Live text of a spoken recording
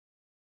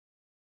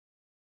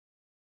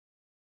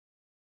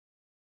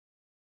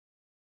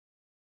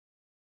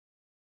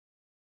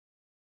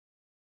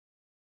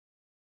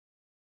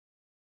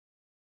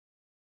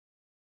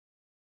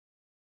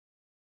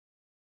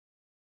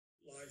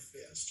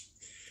life vest.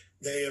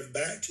 They have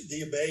backed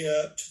the bay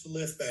up to the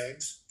lift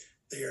bags.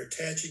 They are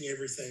attaching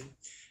everything.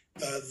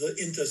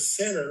 In the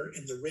center,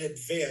 in the red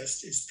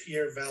vest, is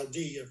Pierre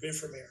Valdy of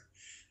Ifremer.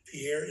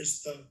 Pierre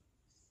is the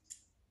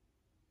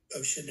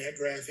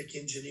oceanographic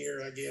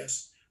engineer, I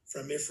guess,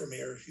 from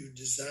Ifremer, who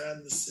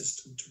designed the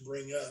system to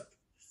bring up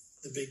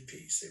the big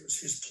piece. It was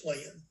his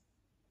plan.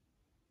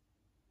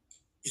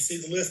 You see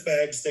the lift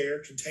bags there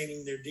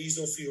containing their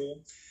diesel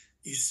fuel.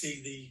 You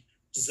see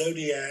the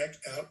Zodiac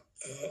out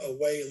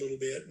away a little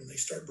bit when they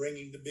start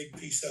bringing the big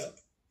piece up.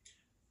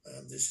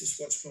 This is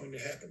what's going to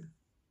happen.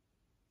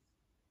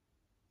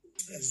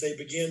 As they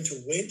begin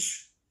to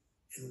winch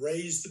and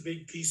raise the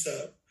big piece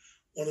up,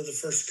 one of the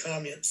first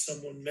comments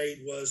someone made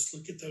was,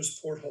 look at those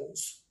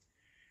portholes.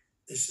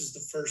 This is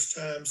the first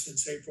time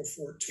since April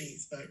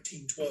 14th,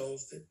 1912,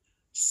 that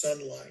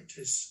sunlight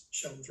has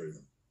shone through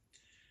them.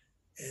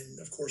 And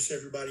of course,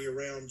 everybody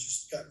around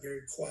just got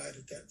very quiet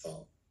at that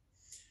thought.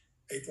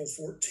 April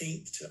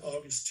 14th to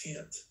August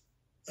 10th,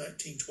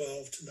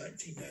 1912 to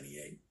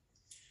 1998.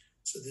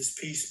 So this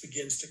piece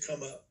begins to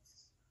come up.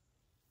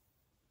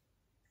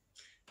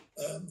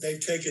 They've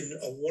taken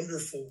a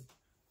wonderful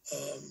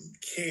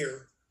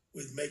care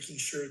with making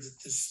sure that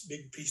this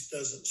big piece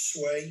doesn't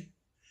sway.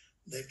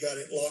 They've got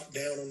it locked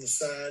down on the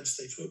sides.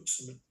 They've hooked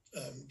some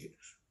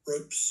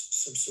ropes,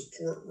 some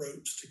support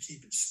ropes to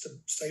keep it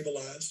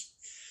stabilized.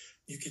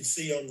 You can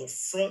see on the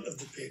front of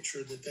the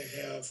picture that they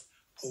have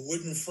a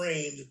wooden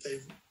frame that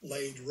they've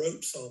laid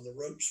ropes on. The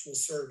ropes will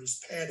serve as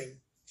padding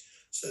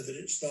so that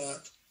it's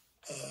not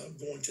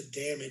going to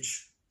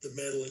damage the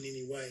metal in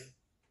any way.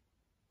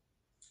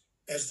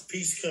 As the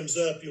piece comes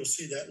up, you'll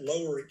see that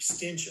lower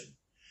extension.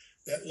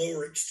 That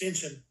lower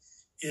extension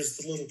is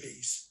the little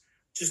piece.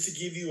 Just to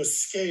give you a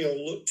scale,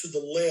 look to the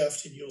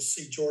left and you'll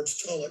see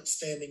George Tulloch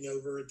standing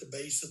over at the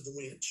base of the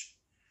winch.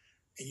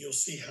 And you'll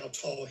see how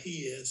tall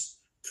he is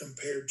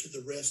compared to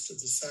the rest of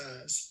the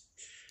size.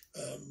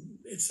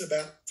 It's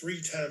about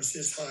 3 times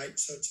his height,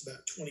 so it's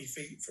about 20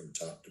 feet from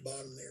top to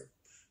bottom there.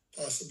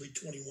 Possibly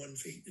 21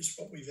 feet is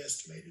what we've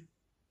estimated.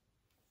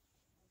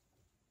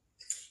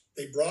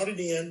 They brought it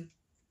in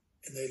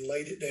and they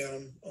laid it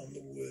down on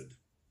the wood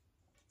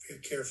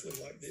very carefully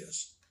like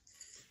this.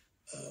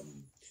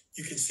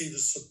 You can see the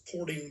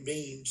supporting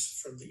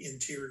beams from the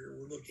interior.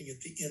 We're looking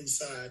at the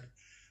inside,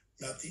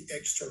 not the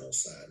external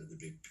side of the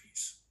big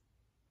piece.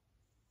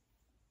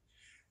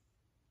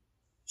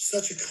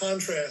 Such a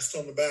contrast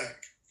on the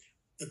back.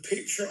 The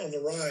picture on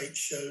the right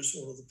shows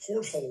one of the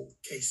porthole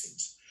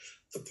casings.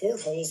 The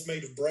porthole's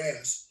made of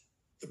brass.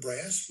 The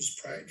brass was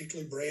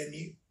practically brand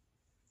new.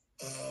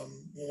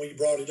 When we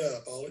brought it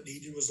up, all it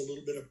needed was a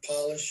little bit of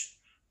polish,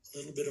 a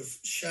little bit of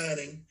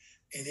shining,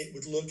 and it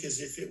would look as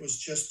if it was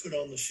just put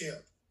on the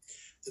ship.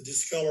 The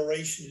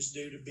discoloration is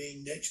due to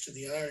being next to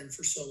the iron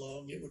for so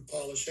long, it would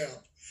polish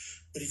out.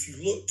 But if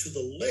you look to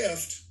the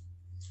left,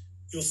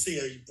 you'll see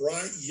a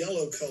bright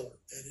yellow color.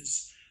 That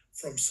is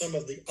from some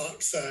of the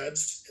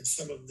oxides and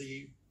some of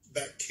the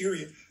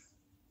bacteria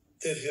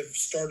that have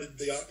started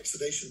the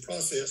oxidation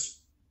process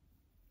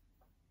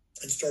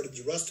and started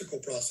the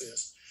rusticle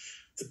process.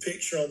 The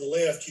picture on the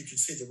left, you can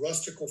see the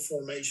rusticle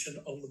formation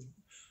on the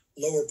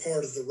lower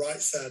part of the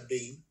right side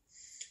beam.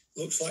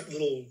 Looks like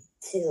little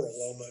coral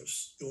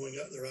almost going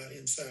up the right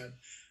hand side.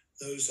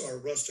 Those are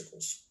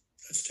rusticles.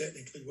 That's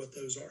technically what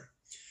those are.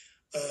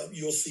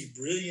 You'll see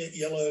brilliant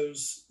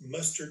yellows,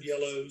 mustard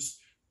yellows,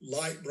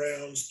 light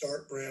browns,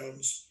 dark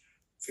browns,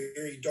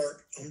 very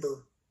dark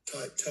umber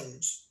type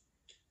tones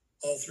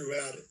all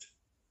throughout it.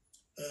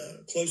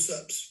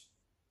 Close-ups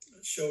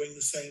showing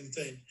the same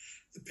thing.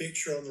 The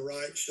picture on the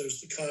right shows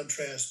the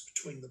contrast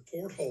between the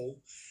porthole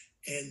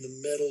and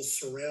the metal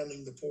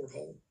surrounding the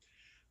porthole.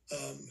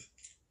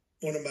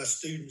 One of my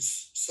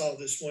students saw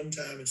this one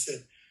time and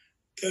said,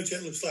 "Coach,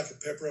 that looks like a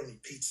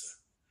pepperoni pizza."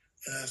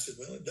 And I said,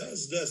 "Well, it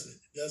does, doesn't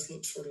it? It does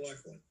look sort of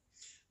like one."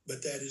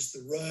 But that is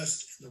the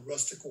rust and the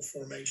rustical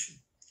formation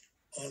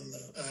on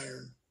the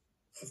iron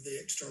of the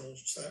external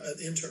side.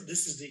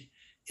 This is the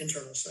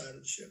internal side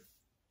of the ship.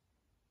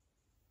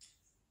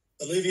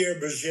 Olivier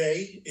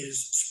Berger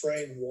is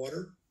spraying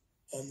water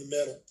on the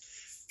metal.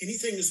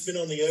 Anything that's been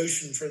on the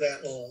ocean for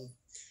that long,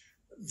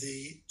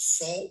 the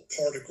salt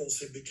particles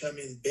have become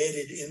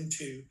embedded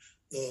into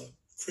the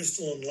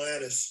crystalline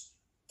lattice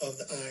of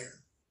the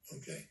iron,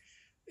 okay?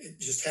 It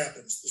just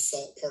happens. The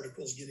salt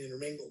particles get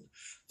intermingled.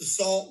 The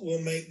salt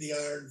will make the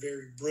iron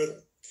very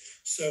brittle.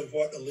 So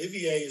what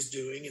Olivier is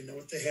doing, and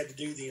what they had to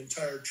do the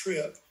entire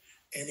trip,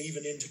 and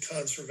even into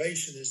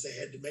conservation, is they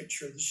had to make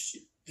sure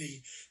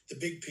the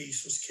big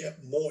piece was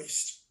kept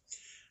moist.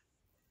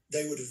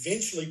 They would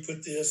eventually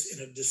put this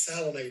in a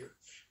desalinator.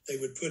 They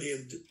would put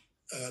in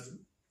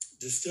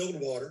distilled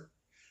water,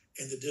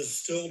 and the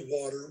distilled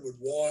water would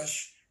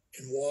wash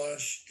and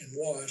wash and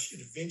wash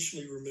and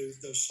eventually remove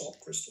those salt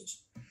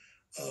crystals.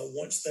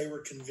 Once they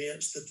were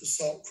convinced that the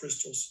salt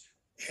crystals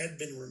had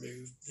been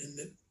removed,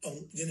 then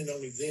and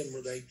only then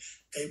were they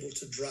able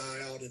to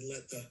dry out and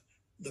let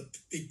the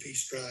big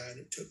piece dry, and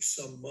it took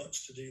some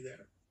months to do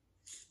that.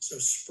 So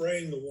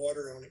spraying the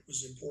water on it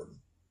was important.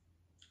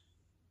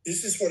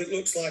 This is what it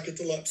looks like at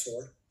the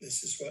Luxor.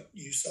 This is what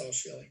you saw,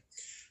 Shelley.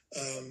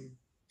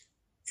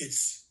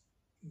 It's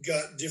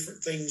got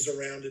different things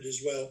around it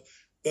as well.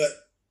 But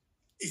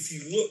if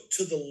you look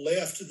to the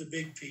left of the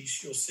big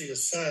piece, you'll see a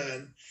sign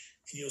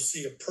and you'll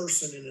see a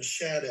person in a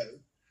shadow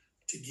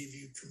to give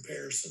you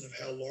comparison of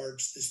how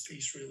large this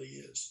piece really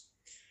is.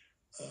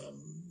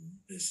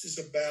 This is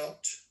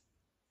about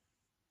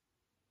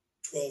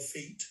 12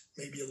 feet,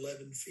 maybe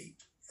 11 feet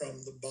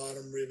from the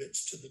bottom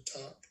rivets to the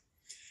top.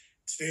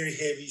 It's very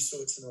heavy, so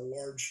it's in a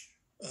large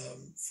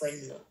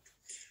framework.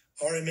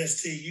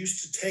 RMST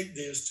used to take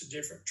this to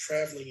different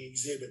traveling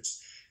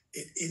exhibits.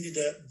 It ended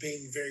up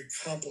being very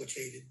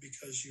complicated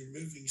because you're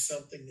moving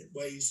something that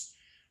weighs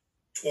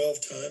 12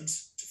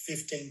 tons to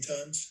 15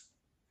 tons,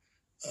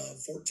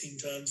 14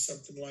 tons,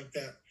 something like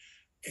that.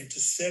 And to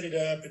set it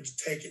up and to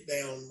take it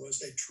down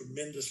was a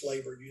tremendous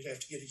labor. You'd have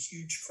to get a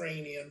huge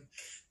crane in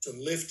to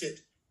lift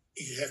it.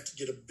 You'd have to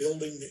get a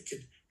building that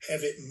could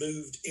have it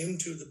moved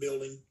into the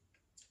building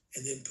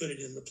and then put it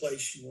in the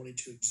place you wanted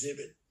to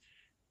exhibit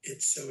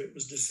it. So it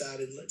was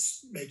decided,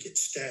 let's make it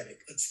static.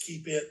 Let's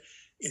keep it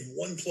in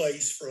one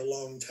place for a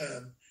long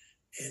time,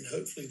 and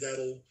hopefully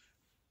that'll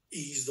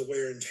ease the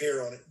wear and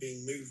tear on it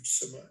being moved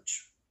so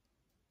much.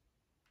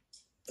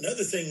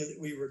 Another thing that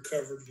we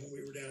recovered when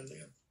we were down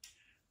there,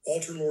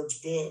 Walter Lord's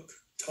book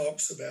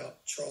talks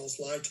about Charles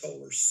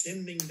Lightoller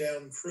sending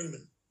down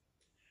crewmen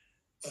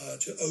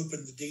to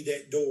open the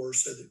D-deck door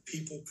so that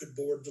people could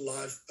board the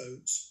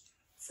lifeboats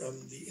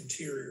from the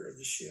interior of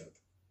the ship.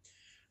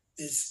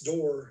 This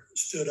door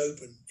stood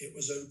open. It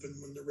was open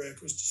when the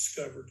wreck was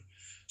discovered.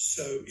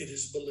 So it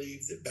is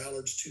believed that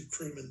Ballard's 2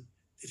 crewmen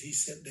that he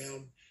sent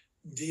down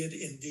did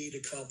indeed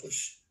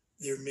accomplish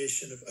their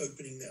mission of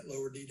opening that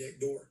lower D-deck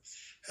door.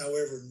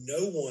 However,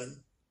 no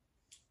one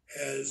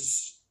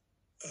has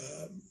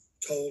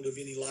told of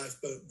any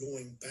lifeboat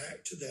going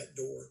back to that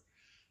door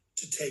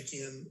to take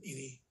in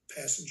any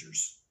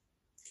passengers.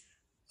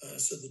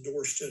 So the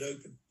door stood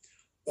open.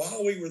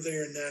 While we were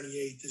there in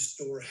 98, this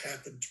door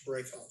happened to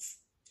break off.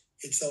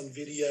 It's on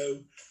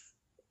video.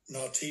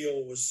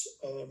 Nautil was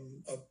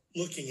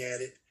looking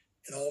at it,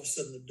 and all of a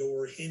sudden the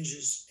door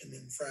hinges and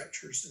then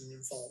fractures and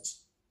then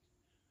falls.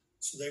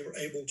 So they were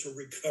able to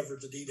recover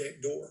the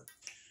D-deck door.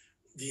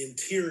 The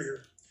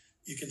interior,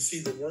 you can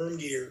see the worm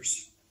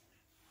gears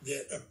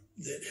that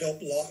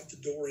help lock the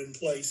door in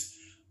place,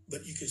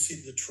 but you can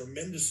see the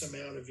tremendous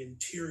amount of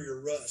interior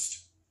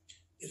rust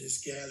that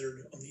is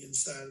gathered on the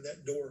inside of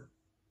that door.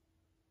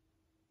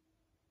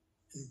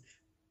 And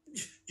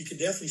you can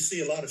definitely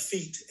see a lot of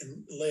feet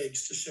and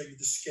legs to show you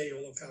the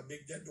scale of how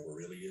big that door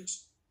really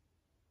is.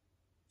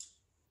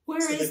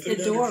 Where so is the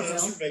door,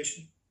 Bill?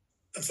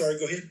 I'm sorry,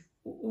 go ahead.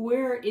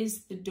 Where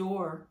is the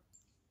door?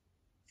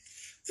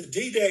 The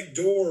D-deck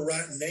door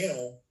right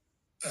now,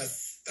 I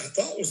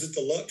thought was at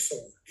the Luxor.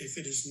 If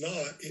it is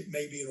not, it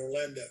may be in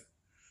Orlando.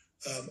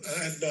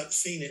 I have not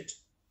seen it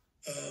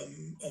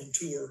on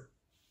tour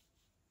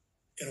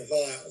in a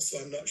while, so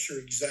I'm not sure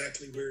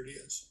exactly where it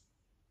is.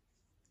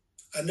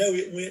 I know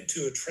it went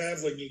to a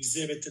traveling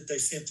exhibit that they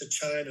sent to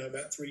China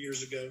about 3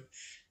 years ago.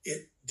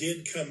 It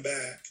did come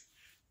back.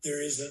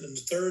 There is a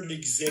third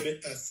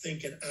exhibit, I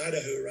think, in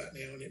Idaho right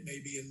now, and it may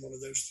be in one of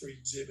those 3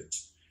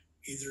 exhibits,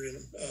 either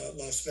in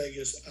Las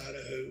Vegas,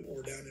 Idaho,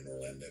 or down in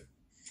Orlando.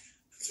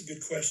 That's a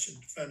good question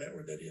to find out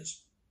where that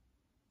is.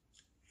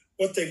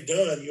 What they've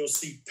done, you'll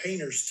see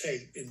painter's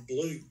tape in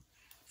blue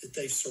that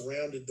they've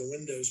surrounded the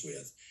windows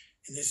with,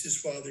 and this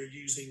is why they're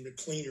using the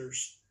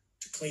cleaners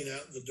to clean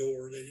out the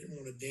door. They didn't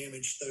want to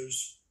damage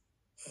those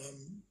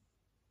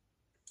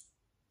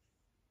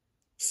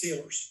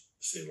sealers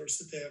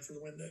that they have for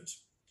the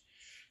windows.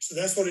 So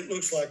that's what it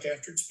looks like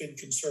after it's been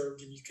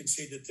conserved, and you can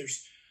see that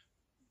there's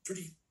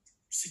pretty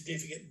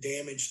significant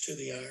damage to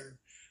the iron.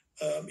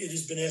 It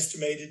has been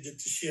estimated that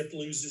the ship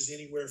loses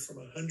anywhere from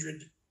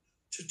 100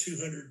 to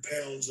 200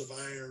 pounds of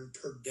iron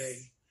per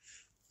day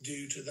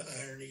due to the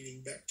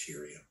iron-eating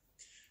bacteria,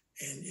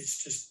 and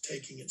it's just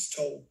taking its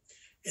toll.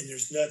 And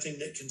there's nothing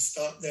that can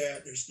stop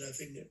that. There's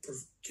nothing that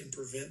can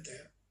prevent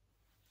that.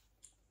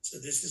 So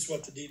this is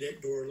what the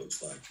D-deck door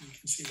looks like. You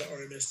can see the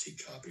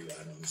RMST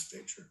copyright on this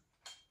picture.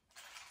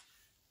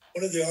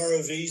 One of the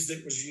ROVs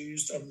that was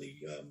used on the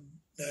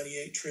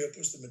 98 trip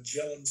was the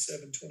Magellan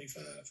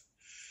 725.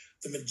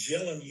 The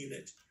Magellan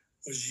unit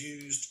was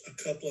used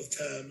a couple of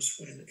times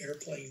when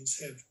airplanes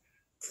have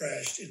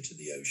crashed into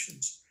the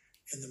oceans.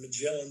 And the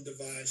Magellan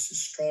device is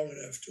strong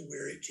enough to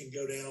where it can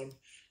go down.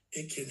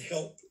 It can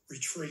help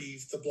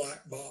retrieve the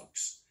black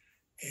box.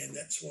 And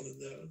that's one of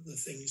the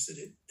things that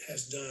it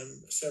has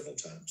done several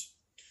times.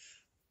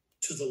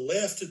 To the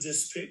left of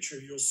this picture,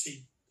 you'll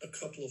see a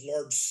couple of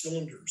large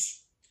cylinders.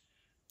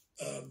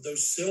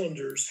 Those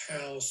cylinders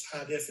house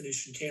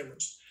high-definition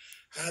cameras.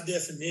 High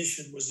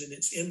definition was in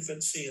its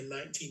infancy in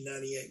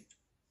 1998.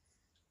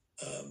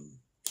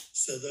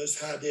 So those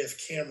high-def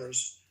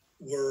cameras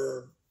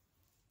were,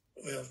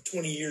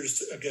 20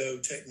 years ago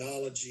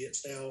technology.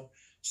 It's now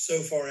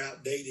so far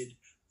outdated,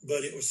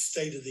 but it was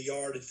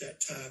state-of-the-art at that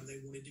time. They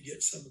wanted to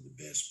get some of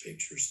the best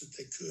pictures that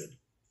they could.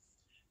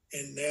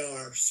 And now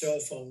our cell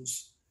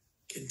phones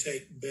can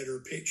take better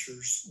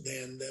pictures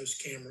than those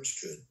cameras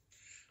could.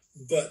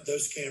 But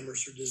those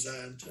cameras are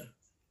designed to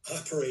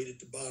operate at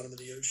the bottom of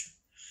the ocean.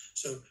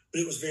 So,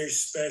 but it was very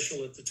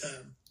special at the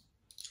time.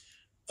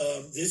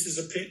 This is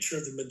a picture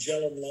of the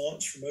Magellan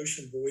launch from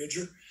Ocean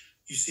Voyager.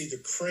 You see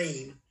the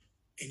crane,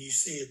 and you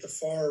see at the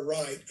far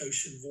right,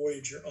 Ocean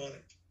Voyager on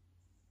it.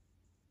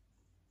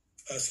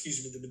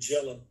 The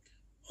Magellan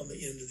on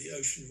the end of the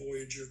Ocean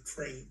Voyager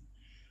crane.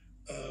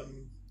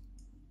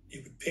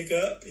 It would pick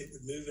up, it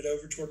would move it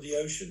over toward the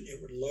ocean, it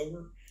would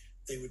lower,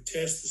 they would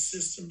test the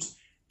systems,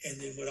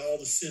 and then when all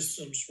the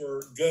systems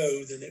were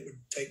go, then it would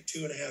take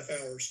 2.5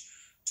 hours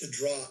to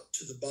drop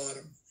to the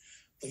bottom.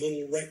 The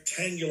little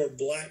rectangular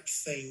black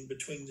thing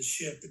between the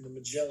ship and the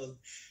Magellan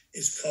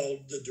is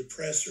called the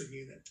depressor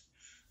unit.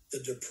 The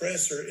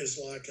depressor is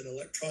like an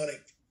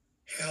electronic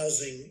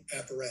housing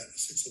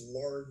apparatus. It's a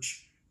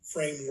large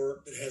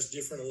framework that has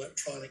different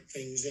electronic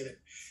things in it.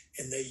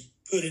 And they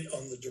put it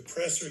on the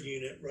depressor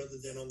unit rather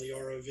than on the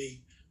ROV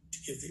to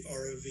give the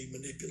ROV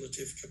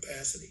manipulative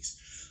capacities.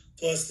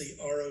 Plus the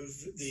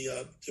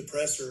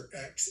depressor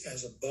acts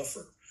as a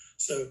buffer.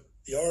 So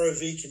the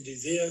ROV can do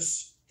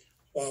this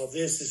while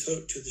this is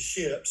hooked to the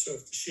ship. So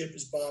if the ship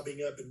is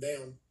bobbing up and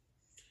down,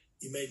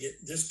 you may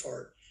get this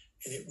part,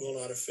 and it will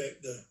not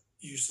affect the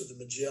use of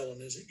the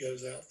Magellan as it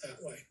goes out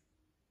that way.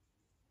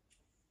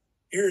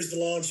 Here's the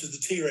launch of the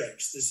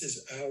T-Rex. This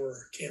is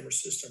our camera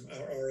system,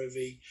 our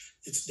ROV.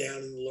 It's down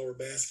in the lower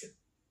basket.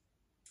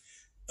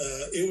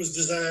 It was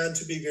designed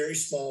to be very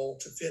small,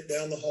 to fit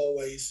down the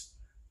hallways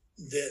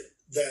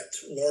that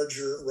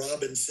larger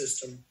Robin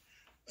system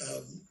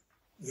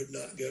would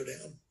not go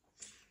down.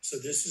 So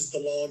this is the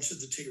launch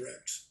of the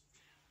T-Rex.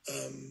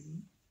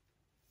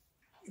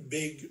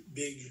 Big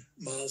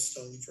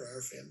milestone for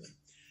our family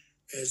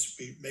as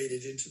we made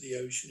it into the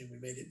ocean and we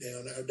made it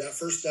down. Our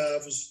first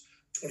dive was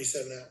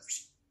 27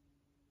 hours.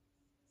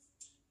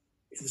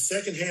 In the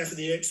second half of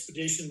the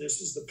expedition, this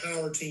is the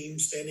power team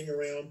standing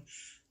around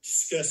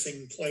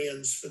discussing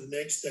plans for the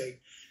next day.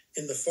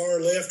 In the far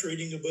left,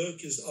 reading a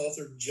book, is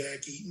author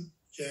Jack Eaton.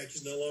 Jack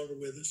is no longer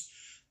with us,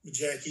 but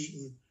Jack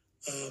Eaton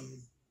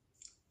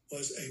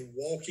was a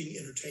walking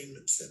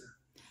entertainment center.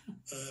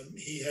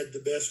 He had the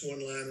best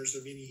one-liners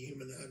of any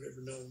human I've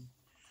ever known.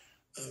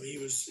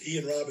 He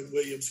and Robin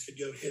Williams could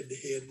go head to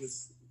head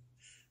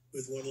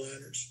with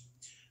one-liners.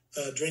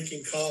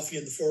 Drinking coffee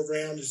in the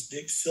foreground is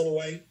Dick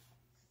Silloway.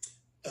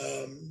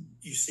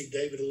 You see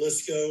David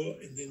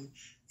Alisco, and then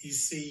you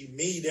see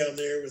me down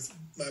there with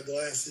my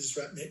glasses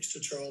right next to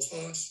Charles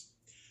Haas.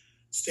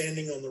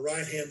 Standing on the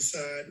right-hand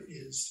side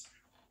is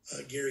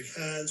Gary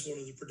Hines, one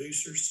of the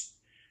producers.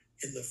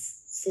 In the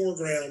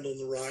foreground on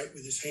the right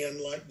with his hand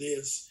like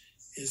this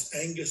is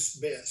Angus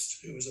Best,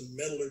 who was a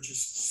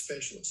metallurgist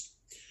specialist.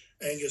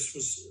 Angus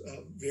was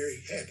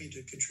very happy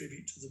to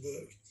contribute to the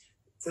book.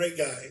 Great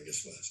guy,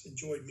 Angus was.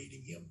 Enjoyed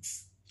meeting him.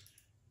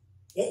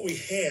 What we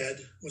had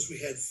was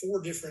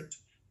 4 different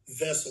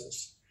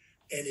vessels,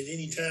 and at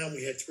any time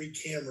we had 3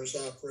 cameras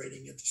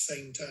operating at the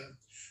same time.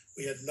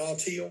 We had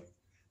Nautil,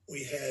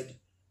 we had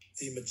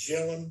the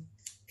Magellan,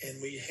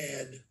 and we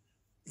had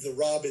the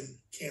Robin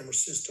camera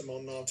system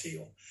on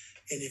Nautil.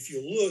 And if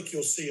you look,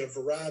 you'll see a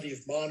variety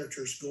of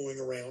monitors going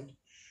around,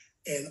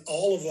 and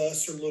all of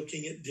us are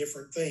looking at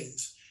different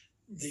things.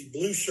 The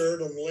blue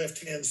shirt on the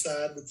left-hand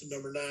side with the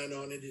number 9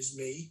 on it is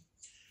me.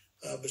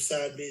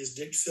 Beside me is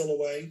Dick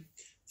Silloway.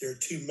 There are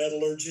 2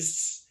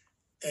 metallurgists.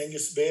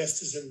 Angus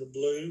Best is in the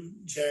blue.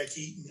 Jack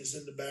Eaton is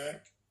in the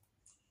back.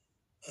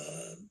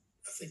 I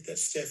think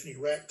that's Stephanie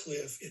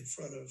Ratcliffe in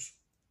front of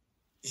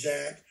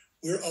Jack.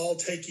 We're all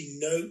taking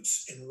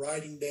notes and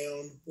writing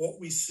down what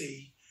we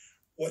see,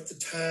 what the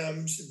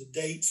times and the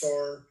dates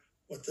are,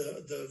 what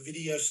the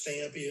video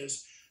stamp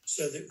is,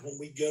 so that when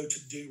we go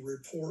to do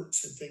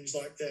reports and things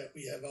like that,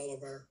 we have all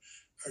of our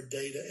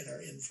data and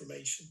our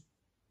information.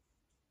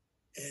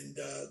 And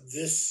at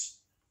this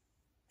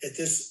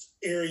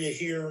area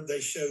here, they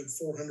showed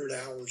 400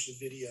 hours of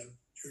video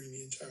during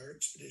the entire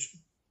expedition.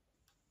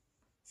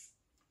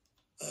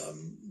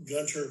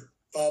 Gunter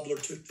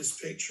Fobler took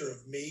this picture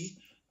of me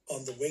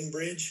on the wing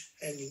bridge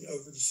hanging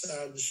over the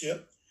side of the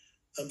ship.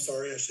 I'm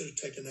sorry, I should have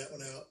taken that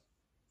one out.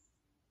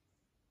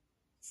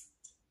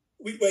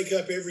 We'd wake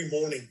up every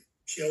morning.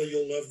 Shelley,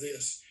 you'll love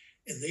this.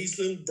 And these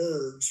little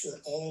birds were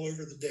all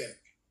over the deck.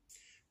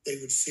 They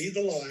would see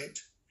the light,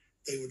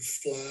 they would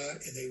fly,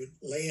 and they would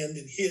land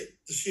and hit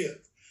the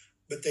ship.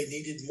 But they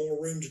needed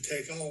more room to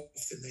take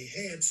off than they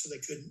had, so they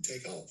couldn't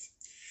take off.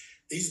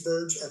 These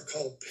birds are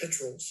called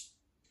petrels,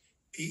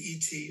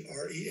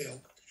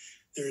 Petrel.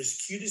 They're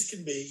as cute as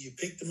can be. You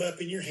pick them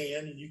up in your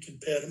hand and you can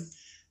pet them,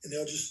 and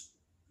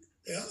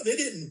they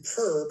didn't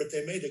purr, but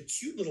they made a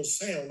cute little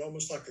sound,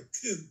 almost like a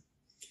coo.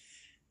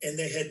 And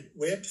they had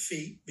webbed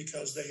feet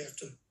because they have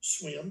to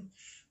swim,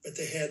 but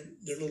they had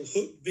their little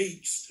hooked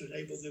beaks to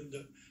enable them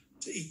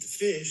to eat the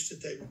fish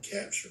that they would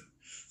capture.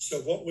 So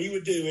what we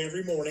would do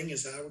every morning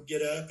is I would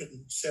get up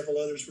and several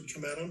others would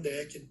come out on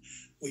deck, and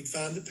we'd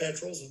find the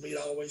petrels, and we'd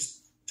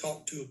always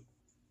talk to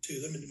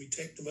them, and we'd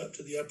take them up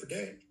to the upper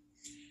deck.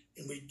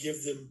 and we'd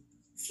give them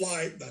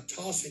flight by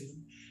tossing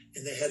them,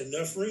 and they had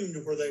enough room to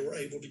where they were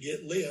able to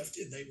get lift,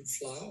 and they would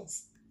fly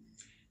off.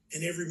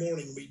 And every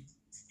morning,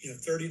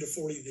 30 to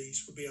 40 of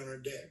these would be on our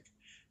deck.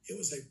 It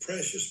was a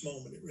precious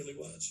moment. It really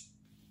was.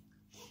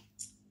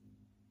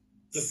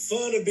 The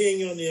fun of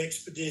being on the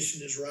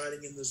expedition is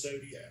riding in the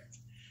Zodiac.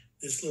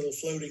 This little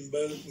floating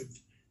boat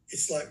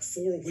it's like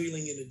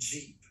four-wheeling in a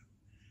Jeep.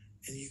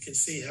 And you can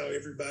see how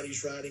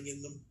everybody's riding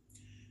in them.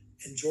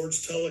 And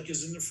George Tulloch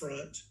is in the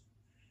front.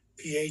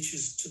 PH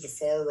is to the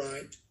far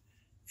right.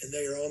 And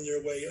they are on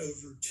their way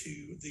over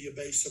to the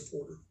Abasa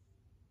Porter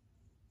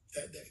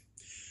that day.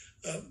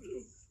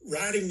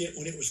 Riding it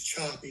when it was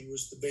choppy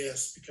was the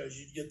best because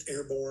you'd get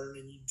airborne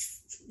and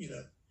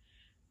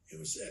it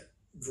was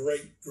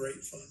great,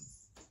 great fun.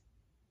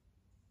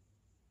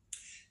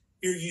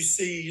 Here you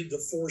see the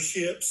four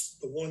ships.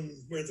 The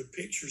one where the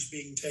picture's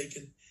being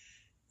taken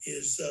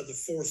is the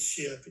fourth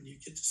ship, and you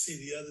get to see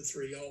the other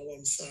three all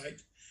on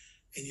site.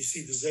 And you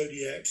see the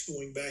Zodiacs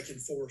going back and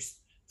forth.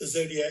 The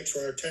Zodiacs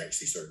are our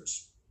taxi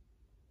service.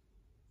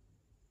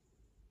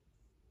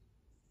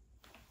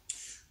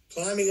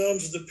 Climbing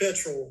onto the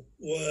Petrel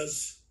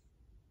was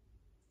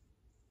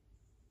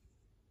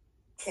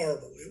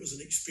horrible. It was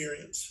an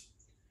experience.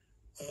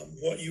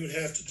 What you would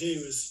have to do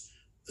is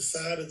the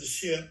side of the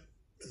ship,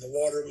 and the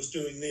water was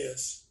doing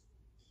this.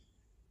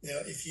 Now,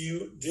 if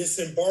you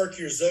disembark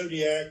your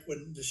Zodiac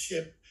when it's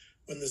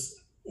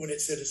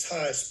at its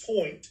highest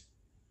point,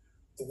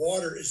 the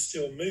water is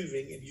still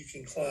moving and you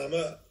can climb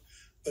up.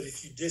 But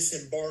if you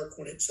disembark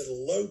when it's at a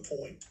low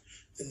point,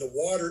 then the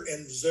water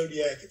and the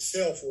Zodiac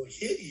itself will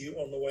hit you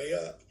on the way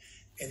up,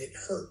 and it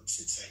hurts.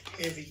 It's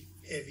a heavy,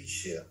 heavy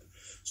ship.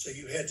 So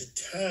you had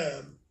to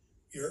time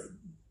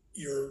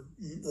your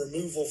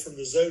removal from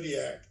the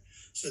Zodiac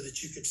so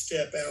that you could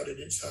step out at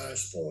its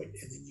highest point,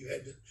 and then you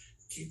had to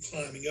keep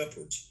climbing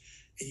upwards.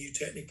 And you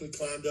technically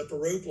climbed up a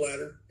rope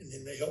ladder, and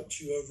then they helped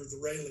you over the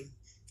railing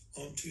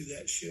onto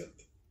that ship.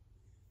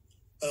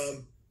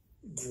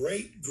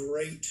 Great,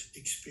 great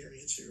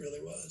experience. It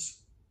really was.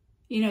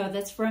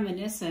 That's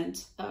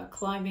reminiscent,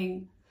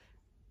 climbing,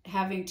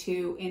 having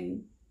to,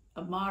 in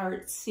a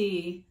moderate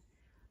sea,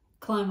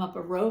 climb up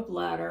a rope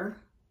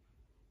ladder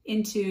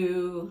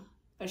into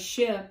a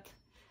ship.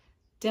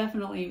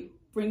 Definitely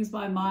brings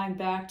my mind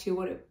back to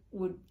what it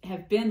would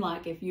have been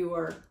like if you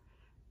were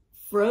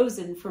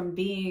frozen from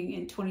being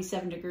in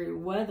 27-degree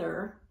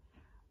weather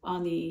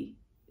in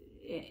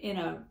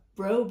a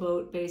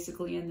rowboat,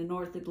 basically in the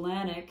North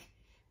Atlantic,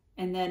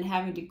 and then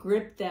having to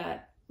grip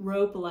that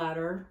rope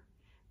ladder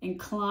and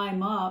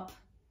climb up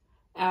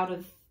out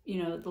of,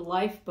 the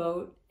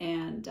lifeboat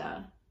and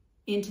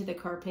into the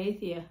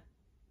Carpathia.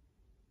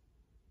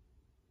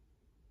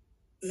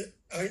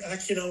 I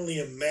can only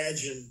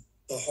imagine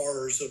the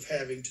horrors of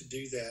having to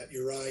do that.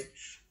 You're right.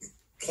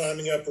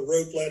 Climbing up a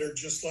rope ladder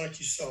just like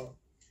you saw.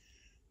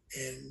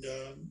 And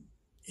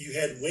you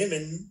had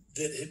women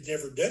that had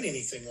never done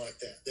anything like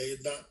that. They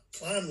had not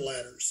climbed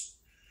ladders.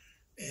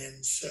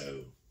 And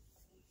so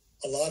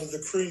a lot of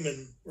the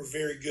crewmen were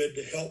very good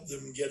to help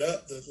them get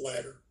up the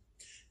ladder.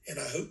 And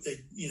I hope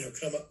they,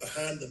 come up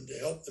behind them to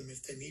help them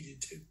if they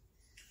needed to.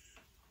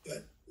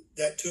 But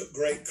that took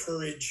great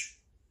courage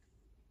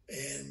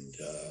and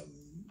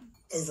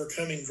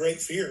overcoming great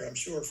fear, I'm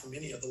sure, for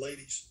many of the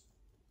ladies.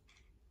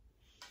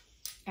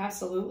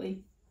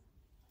 Absolutely.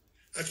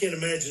 I can't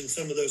imagine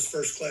some of those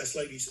first-class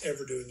ladies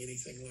ever doing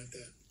anything like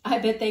that. I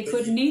bet they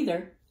couldn't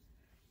either.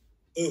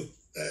 Oh,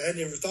 I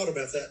never thought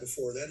about that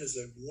before. That is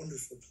a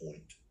wonderful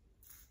point.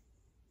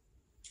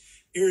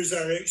 Here's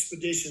our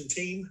expedition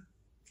team.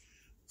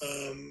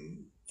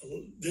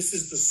 This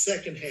is the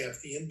second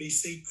half. The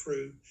NBC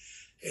crew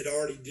had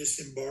already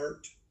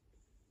disembarked.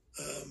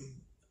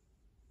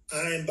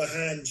 I am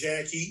behind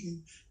Jack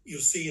Eaton.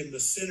 You'll see in the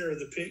center of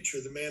the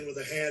picture, the man with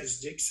a hat is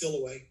Dick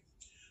Silloway.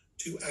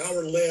 To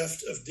our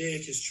left of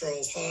Dick is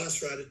Charles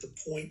Haas, right at the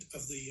point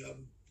of the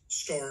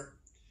star.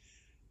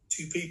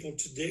 Two people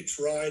to Dick's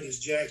right is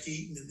Jack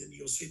Eaton, and then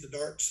you'll see the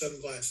dark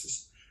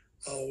sunglasses.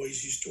 I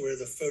always used to wear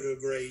the photo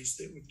grays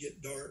that would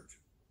get dark.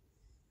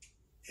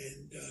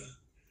 And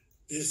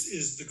this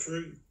is the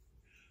crew.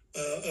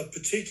 Of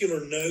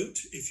particular note,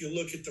 if you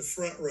look at the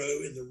front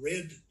row in the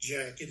red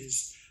jacket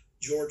is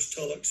George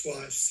Tulloch's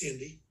wife,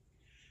 Cindy.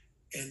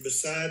 And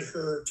beside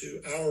her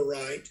to our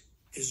right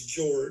is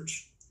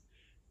George.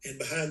 And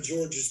behind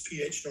George is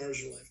P.H.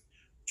 Nargeolet.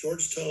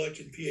 George Tulloch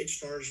and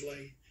P.H.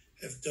 Nargeolet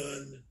have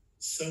done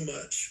so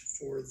much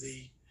for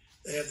they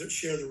have to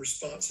share the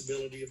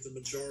responsibility of the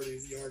majority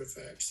of the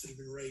artifacts that have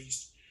been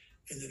raised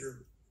and that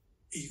are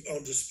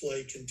on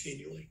display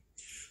continually.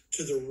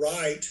 To the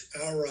right,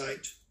 our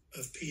right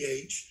of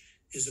PH,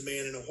 is a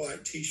man in a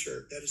white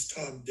t-shirt. That is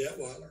Tom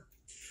Detweiler.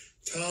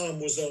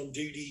 Tom was on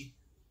duty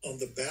on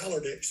the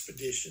Ballard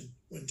expedition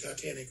when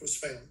Titanic was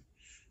found.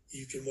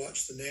 You can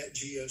watch the Nat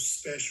Geo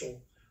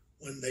special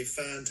when they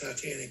find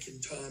Titanic,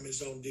 and Tom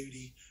is on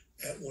duty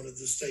at one of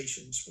the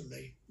stations when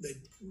they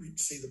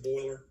see the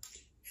boiler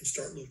and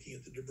start looking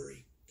at the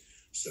debris.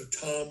 So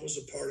Tom was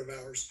a part of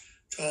ours.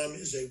 Tom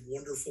is a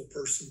wonderful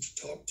person to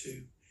talk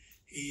to.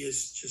 He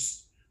is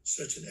just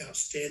such an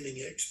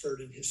outstanding expert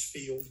in his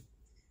field.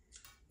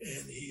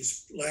 And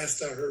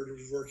last I heard, he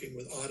was working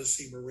with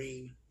Odyssey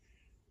Marine,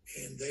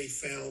 and they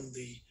found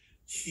the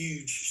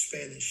huge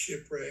Spanish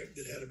shipwreck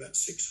that had about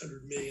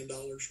 $600 million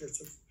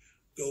worth of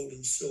gold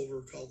and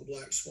silver, called the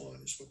Black Swan,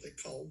 is what they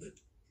called it.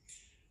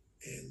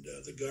 And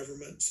the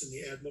governments and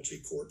the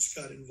Admiralty courts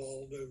got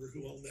involved over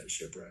who owned that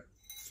shipwreck.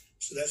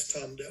 So that's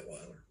Tom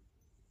Detweiler.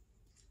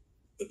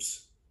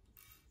 Oops.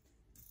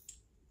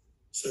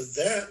 So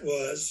that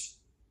was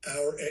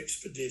our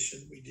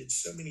expedition. We did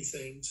so many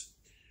things.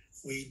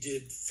 We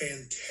did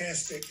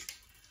fantastic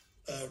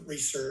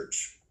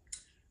research.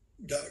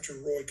 Dr.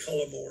 Roy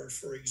Cullimore,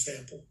 for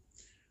example,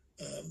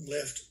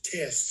 left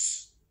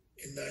tests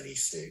in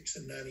 96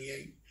 and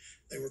 98.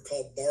 They were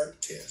called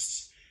BART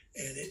tests,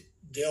 and it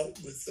dealt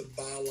with the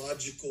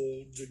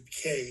biological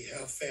decay,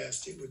 how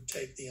fast it would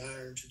take the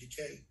iron to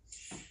decay.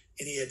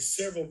 And he had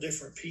several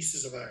different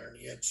pieces of iron.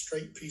 He had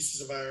straight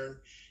pieces of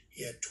iron,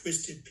 he had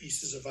twisted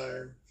pieces of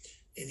iron,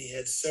 and he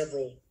had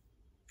several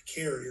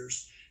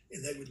carriers,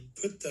 and they would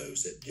put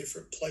those at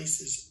different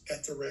places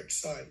at the wreck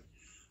site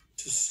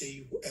to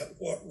see at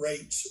what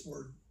rates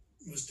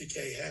was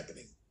decay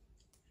happening.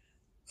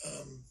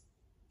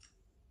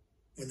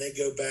 When they've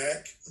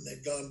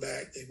gone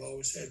back, they've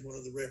always had one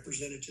of the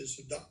representatives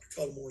of Dr.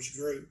 Cullimore's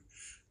group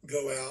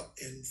go out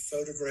and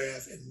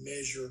photograph and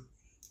measure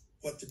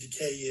what the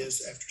decay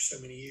is after so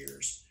many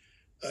years.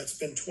 It's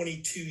been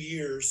 24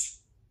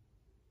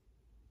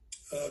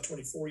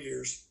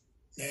 years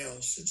now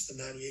since the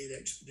 98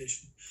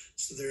 expedition.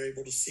 So they're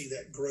able to see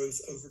that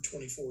growth over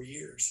 24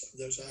 years of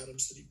those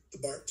items, the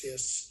BART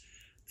tests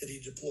that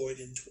he deployed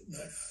in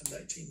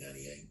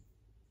 1998.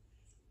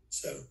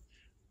 So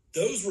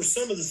those were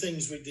some of the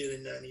things we did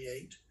in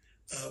 98.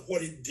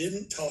 What it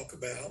didn't talk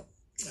about,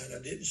 and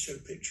I didn't show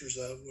pictures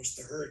of, was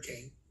the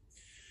hurricane.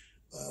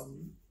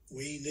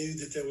 We knew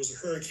that there was a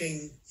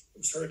hurricane, it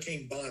was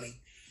Hurricane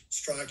Bonnie,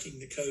 striking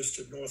the coast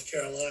of North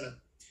Carolina,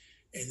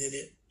 and then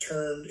it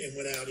turned and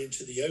went out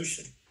into the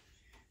ocean.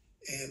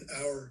 And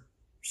our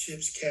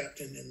ship's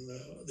captain and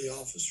the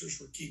officers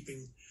were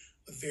keeping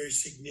a very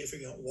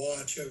significant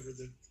watch over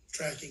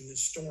tracking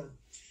this storm.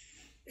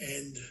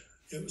 And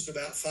it was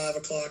about 5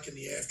 o'clock in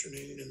the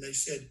afternoon, and they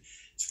said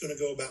it's going to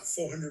go about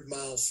 400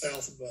 miles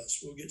south of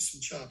us. We'll get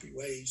some choppy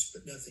waves,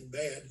 but nothing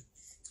bad.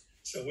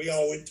 So we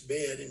all went to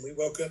bed, and we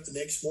woke up the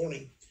next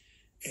morning,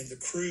 and the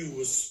crew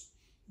was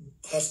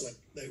hustling.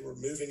 They were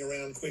moving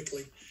around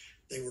quickly.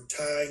 They were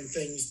tying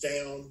things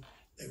down.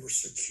 They were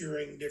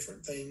securing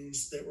different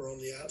things that were on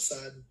the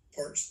outside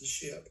parts of the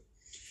ship.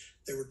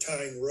 They were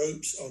tying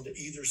ropes onto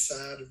either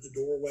side of the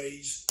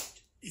doorways.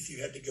 If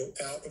you had to go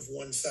out of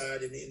one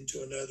side and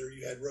into another,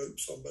 you had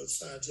ropes on both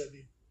sides of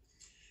you.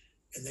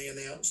 And they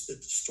announced that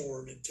the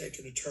storm had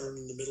taken a turn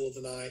in the middle of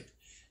the night,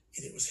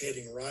 and it was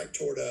heading right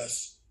toward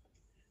us.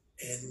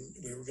 And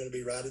we were going to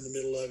be right in the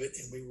middle of it,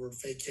 and we were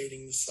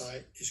vacating the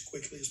site as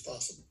quickly as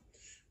possible.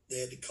 They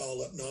had to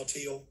call up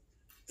Nautiel.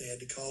 They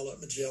had to call up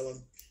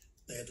Magellan.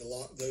 They had to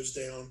lock those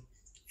down.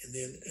 And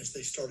then as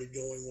they started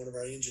going, one of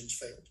our engines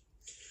failed.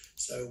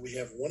 So we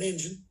have one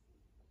engine.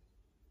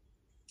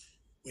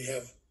 We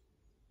have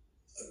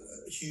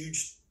a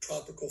huge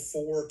tropical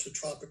 4 to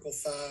tropical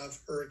 5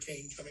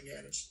 hurricane coming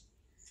at us.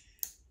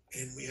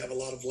 And we have a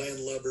lot of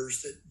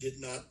landlubbers that did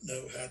not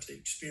know how to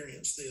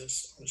experience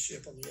this on a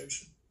ship on the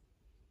ocean.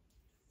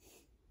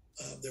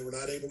 They were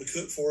not able to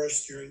cook for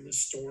us during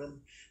this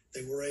storm.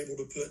 They were able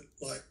to put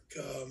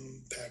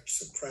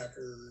packs of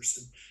crackers,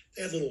 and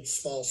they had little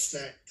small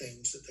snack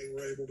things that they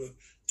were able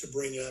to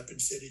bring up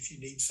and said, if you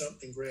need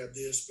something, grab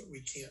this, but we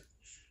can't,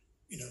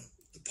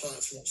 the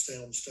pots won't stay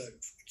on the stove.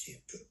 We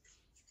can't cook.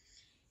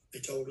 They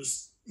told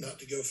us not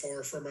to go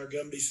far from our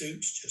Gumby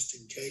suits, just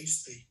in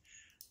case. They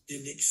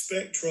didn't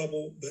expect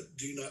trouble, but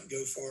do not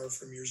go far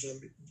from your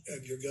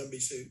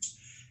Gumby suits.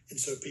 And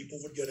so people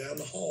would go down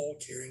the hall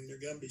carrying their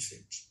Gumby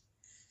suits.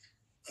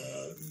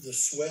 The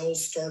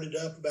swells started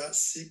up about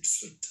 6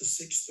 to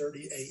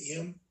 6:30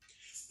 a.m.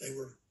 They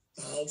were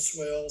mild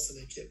swells, and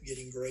they kept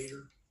getting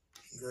greater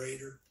and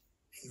greater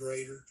and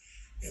greater.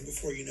 And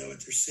before you know it,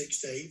 they're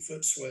 6 to 8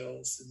 foot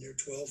swells, and they're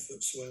 12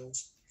 foot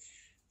swells.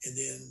 And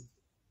then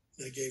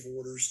they gave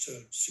orders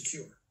to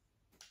secure.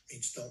 It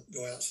means don't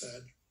go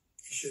outside.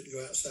 You shouldn't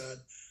go outside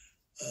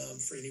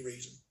for any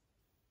reason.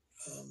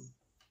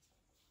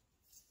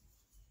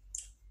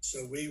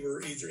 So we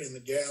were either in the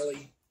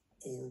galley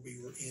or we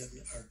were in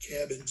our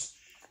cabins,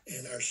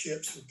 and our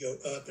ships would go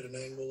up at an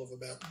angle of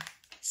about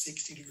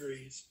 60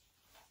 degrees.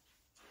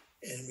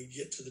 And we'd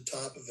get to the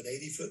top of an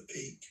 80-foot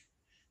peak,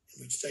 and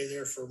we'd stay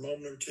there for a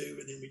moment or two,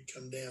 and then we'd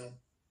come down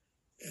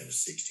at a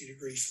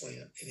 60-degree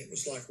slant. And it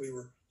was like we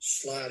were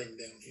sliding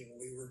downhill.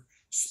 We were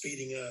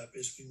speeding up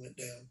as we went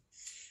down.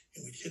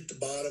 And we'd hit the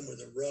bottom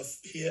with a rough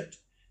hit,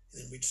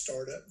 and then we'd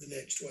start up the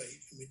next wave.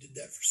 And we did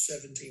that for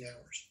 17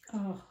 hours.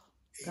 Oh,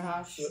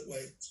 gosh. 80-foot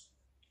waves.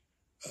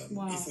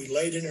 Wow. If we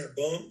laid in our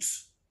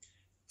bunks,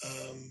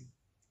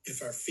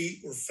 if our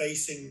feet were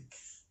facing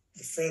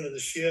the front of the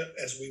ship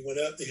as we went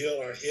up the hill,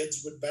 our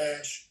heads would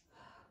bash,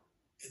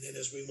 And then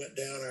as we went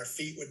down, our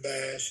feet would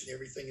bash and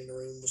everything in the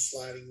room was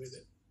sliding with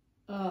it.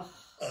 Oh.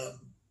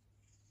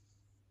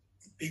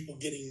 People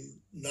getting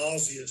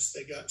nauseous,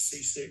 they got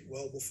seasick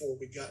well before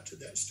we got to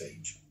that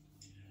stage.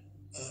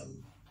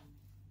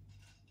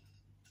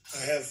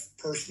 I have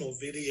personal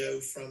video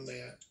from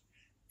that,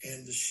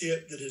 and the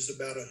ship that is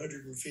about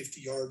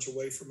 150 yards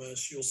away from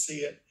us, you'll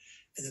see it,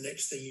 and the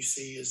next thing you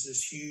see is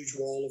this huge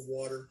wall of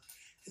water,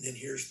 and then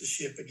here's the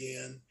ship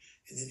again,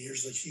 and then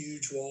here's a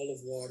huge wall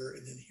of water,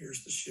 and then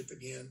here's the ship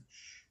again,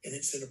 and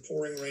it's in a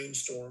pouring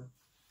rainstorm.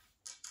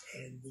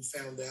 And we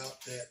found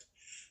out that,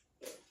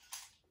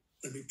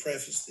 let me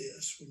preface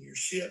this, when your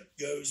ship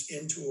goes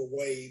into a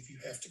wave, you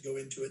have to go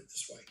into it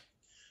this way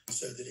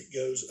so that it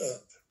goes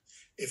up.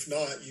 If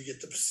not, you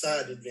get the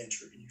Poseidon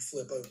adventure and you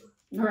flip over.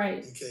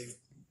 Right. Okay.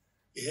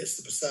 It hits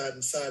the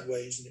Poseidon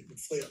sideways and it would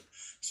flip.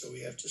 So we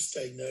have to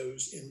stay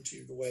nose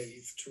into the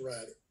wave to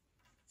ride it.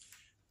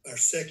 Our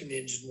second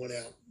engine went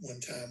out one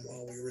time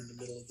while we were in the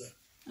middle of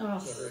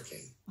the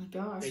hurricane. My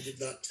gosh. They did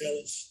not tell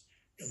us,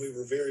 and we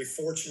were very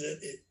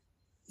fortunate.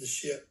 The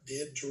ship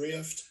did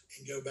drift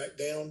and go back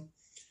down,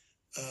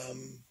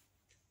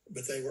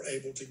 but they were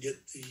able to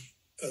get the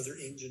other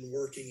engine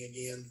working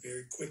again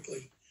very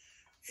quickly.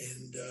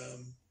 And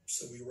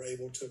so we were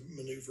able to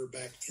maneuver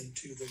back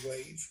into the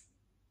wave.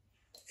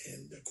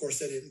 And of course,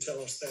 they didn't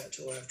tell us that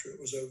till after it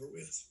was over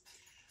with.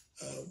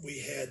 We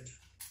had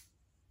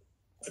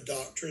a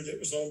doctor that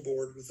was on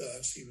board with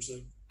us. He was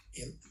a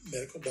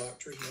medical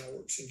doctor. He now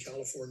works in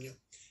California.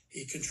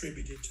 He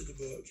contributed to the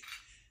book.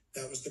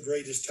 That was the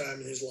greatest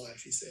time in his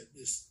life, he said.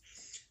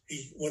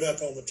 He went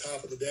up on the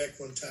top of the deck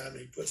one time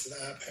and he puts an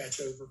eye patch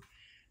over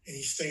and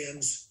he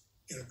stands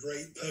in a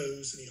great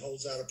pose and he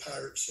holds out a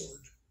pirate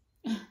sword.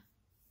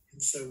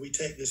 And so we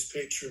take this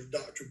picture of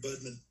Dr.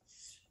 Budman.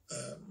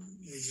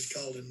 He just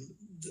called him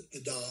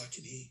the doc,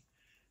 and he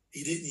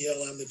didn't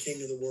yell, "I'm the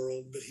king of the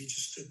world," but he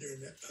just stood there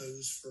in that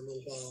pose for a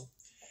little while.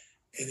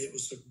 And it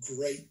was a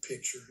great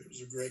picture. It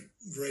was a great,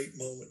 great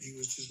moment. He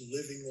was just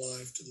living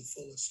life to the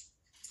fullest.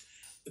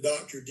 The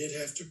doctor did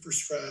have to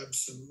prescribe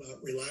some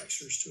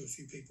relaxers to a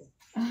few people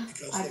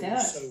because they were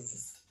so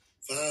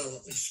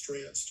violently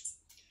stressed.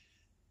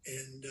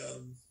 And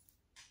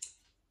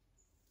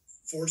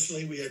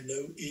fortunately, we had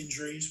no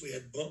injuries. We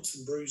had bumps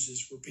and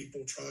bruises where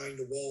people trying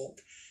to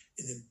walk,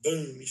 and then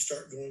boom, you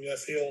start going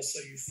uphill, so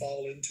you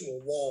fall into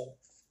a wall.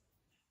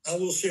 I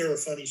will share a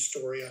funny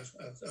story.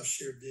 I've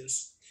shared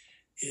this.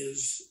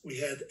 Is we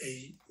had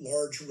a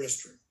large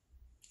restroom.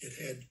 It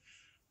had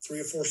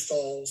 3 or 4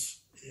 stalls.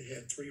 And it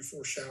had 3 or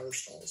 4 shower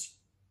stalls,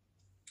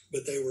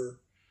 but they were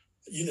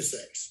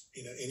unisex.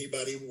 You know,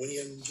 anybody went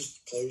in,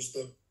 just closed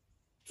the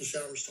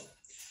shower stall.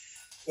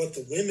 What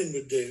the women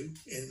would do,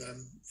 and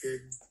I'm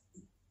very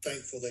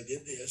thankful they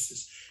did this,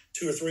 is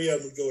 2 or 3 of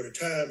them would go at a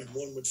time, and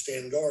one would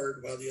stand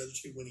guard while the other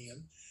 2 went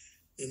in.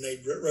 Then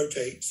they'd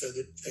rotate so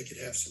that they could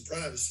have some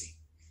privacy.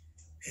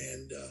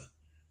 And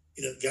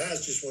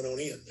guys just went on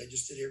in. They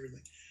just did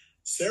everything.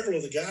 Several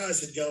of the guys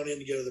had gone in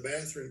to go to the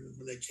bathroom, and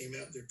when they came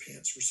out, their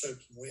pants were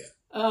soaking wet.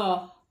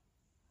 Oh.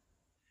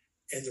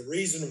 And the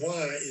reason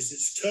why is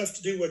it's tough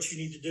to do what you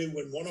need to do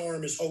when one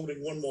arm is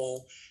holding one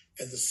wall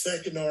and the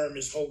second arm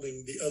is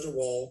holding the other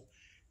wall,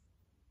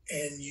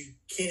 and you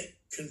can't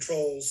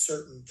control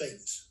certain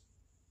things.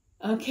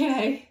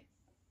 Okay.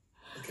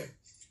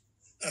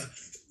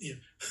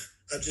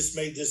 I just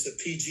made this a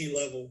PG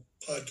level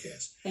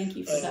podcast. Thank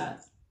you for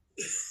that.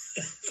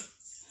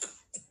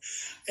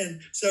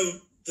 And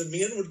so the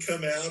men would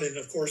come out, and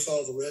of course,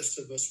 all the rest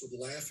of us would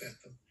laugh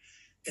at them.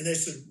 And they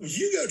said, "Well,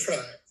 you go try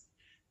it."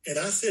 And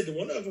I said to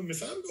one of them,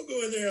 "If I'm going to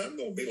go in there, I'm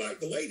going to be like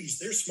the ladies.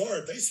 They're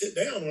smart. They sit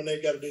down when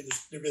they've got to do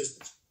their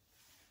business."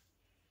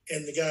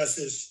 And the guy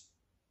says,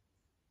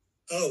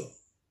 "Oh,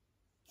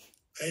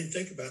 I didn't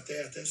think about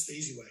that. That's the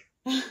easy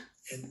way."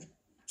 And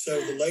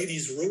so the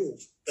ladies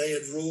ruled. They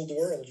had ruled the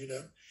world,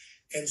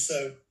 And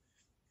so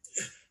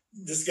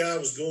this guy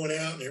was going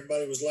out and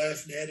everybody was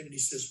laughing at him. And he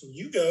says, "When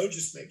you go,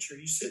 just make sure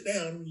you sit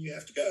down when you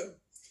have to go."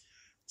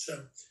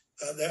 So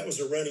that was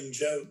a running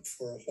joke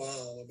for a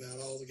while about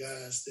all the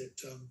guys that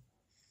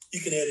you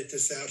can edit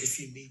this out if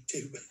you need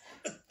to.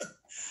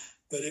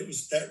 But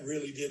that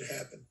really did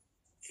happen.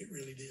 It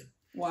really did.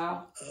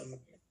 Wow.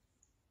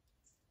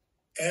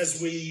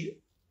 As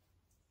we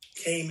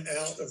came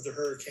out of the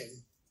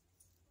hurricane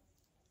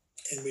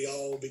and we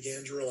all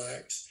began to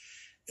relax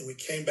and we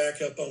came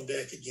back up on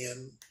deck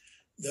again,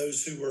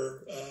 those who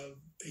were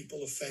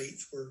people of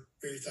faith were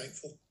very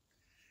thankful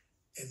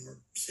and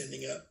were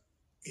sending up,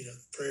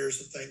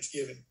 prayers of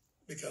thanksgiving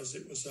because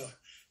it was a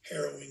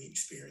harrowing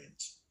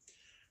experience.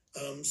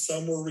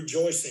 Some were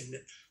rejoicing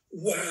that,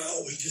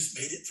 wow, we just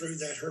made it through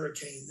that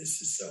hurricane.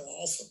 This is so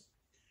awesome.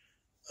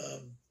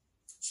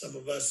 Some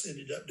of us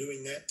ended up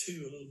doing that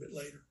too a little bit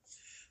later.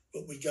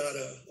 But we got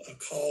a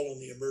call on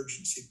the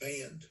emergency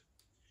band.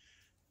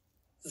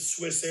 The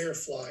Swiss Air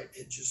flight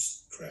had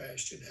just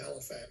crashed in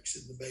Halifax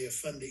in the Bay of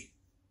Fundy,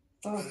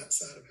 right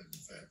outside of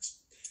Halifax.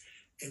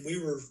 And we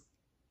were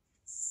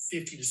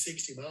 50 to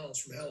 60 miles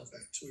from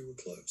Halifax. We were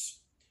close.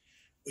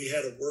 We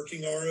had a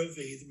working ROV,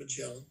 the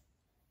Magellan.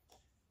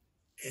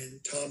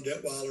 And Tom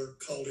Detweiler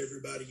called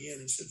everybody in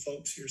and said,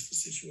 folks, here's the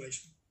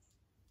situation.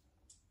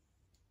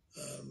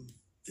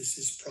 This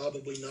is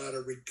probably not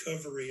a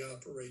recovery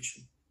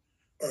operation,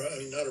 or I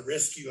mean, not a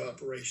rescue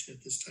operation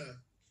at this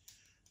time,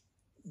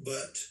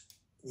 but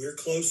we're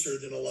closer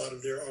than a lot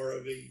of their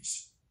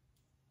ROVs.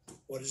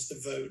 What is the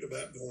vote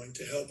about going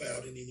to help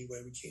out in any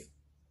way we can?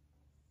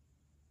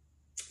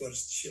 What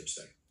does the ship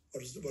say?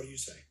 What do you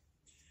say?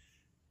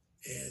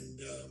 And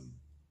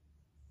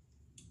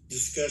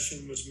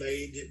discussion was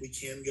made that we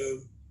can go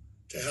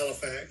to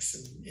Halifax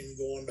and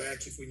go on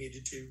back if we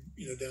needed to,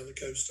 down the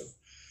coast of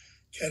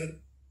Canada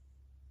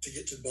to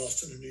get to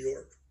Boston and New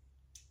York.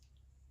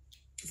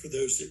 For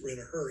those that were in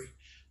a hurry,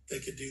 they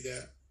could do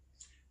that.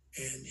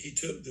 And he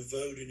took the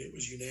vote, and it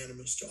was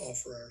unanimous to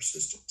offer our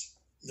assistance.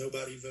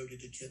 Nobody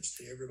voted against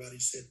it. Everybody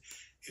said,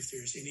 if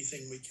there's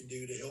anything we can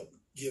do to help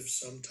give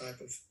some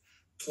type of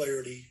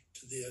clarity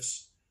to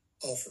this,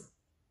 offer.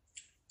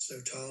 So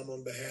Tom,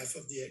 on behalf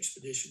of the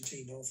expedition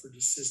team, offered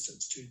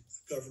assistance to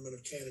the government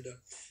of Canada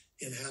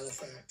in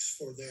Halifax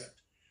for that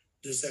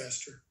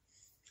disaster.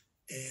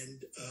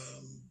 And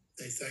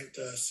they thanked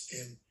us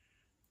and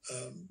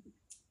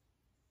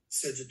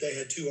said that they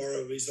had 2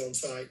 ROVs on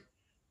site,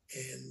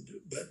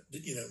 but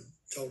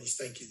told us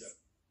thank you though.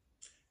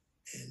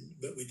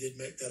 But we did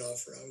make that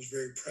offer. I was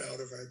very proud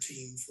of our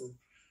team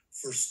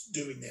for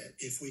doing that.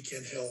 If we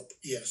can help,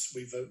 yes,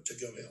 we vote to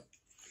go help.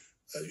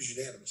 It was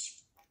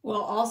unanimous.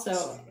 Well,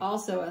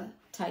 also a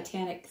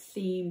Titanic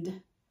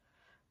themed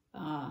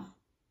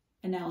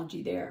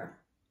analogy there,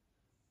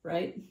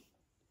 right?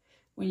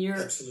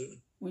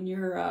 Absolutely. When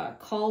you're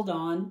called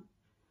on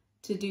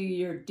to do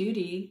your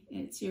duty,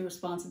 it's your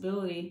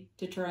responsibility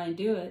to try and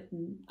do it.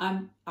 And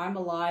I'm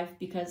alive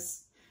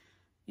because,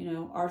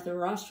 Arthur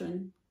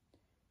Rostron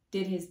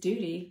did his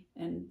duty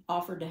and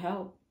offered to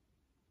help.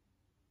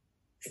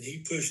 And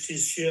he pushed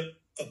his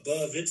ship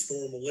above its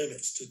normal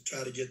limits to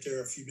try to get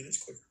there a few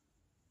minutes quicker.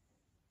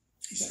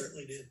 He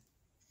certainly did.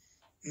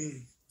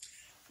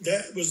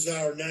 That was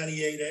our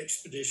 98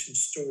 expedition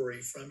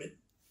story. From it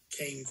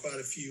came quite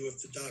a few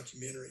of the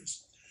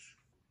documentaries.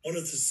 One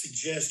of the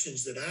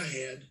suggestions that I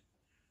had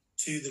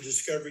to the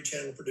Discovery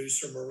Channel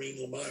producer, Maureen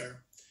Lemire,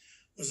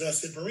 was I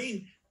said,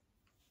 Maureen,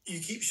 you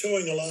keep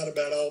showing a lot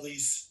about all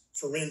these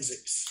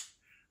forensics.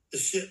 The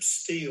ship's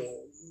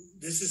steel.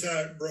 This is how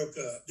it broke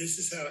up. This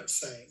is how it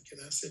sank.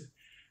 And I said,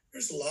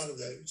 there's a lot of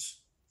those.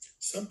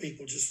 Some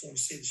people just want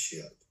to see the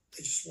ship.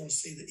 They just want to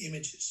see the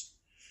images.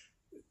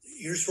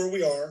 Here's where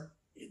we are.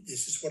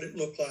 This is what it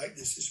looked like.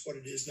 This is what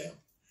it is now.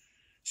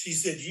 She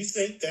said, you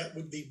think that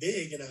would be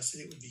big? And I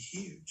said, it would be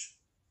huge.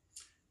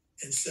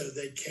 And so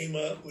they came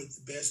up with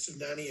the best of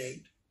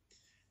 98,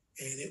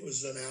 and it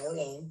was an hour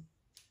long,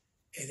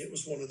 and it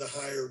was one of the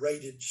higher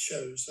rated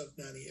shows of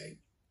 98.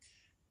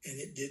 And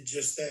it did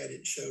just that.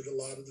 It showed a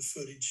lot of the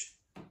footage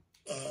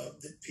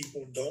that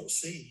people don't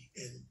see,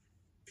 and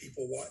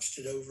people watched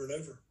it over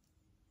and over.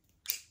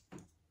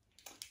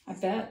 I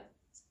bet.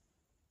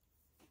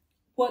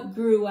 What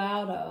grew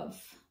out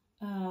of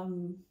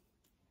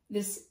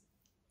this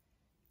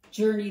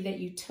journey that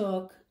you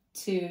took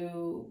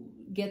to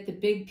get the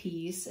big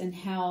piece, and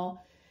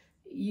how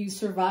you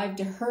survived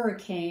a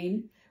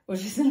hurricane,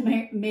 which is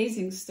an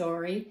amazing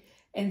story,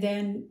 and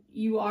then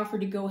you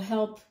offered to go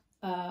help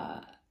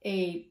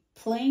a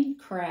plane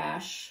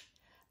crash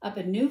up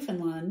in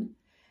Newfoundland,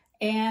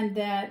 and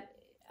that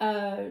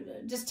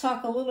just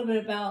talk a little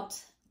bit about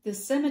the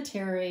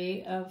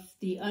cemetery of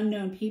the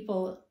unknown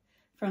people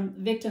from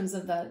victims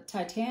of the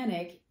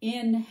Titanic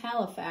in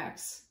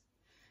Halifax.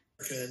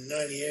 In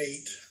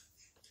 98,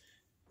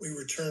 we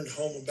returned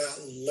home about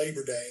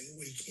Labor Day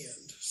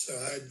weekend. So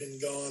I had been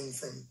gone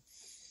from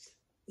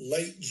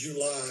late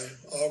July,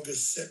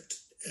 August,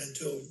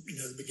 until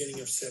the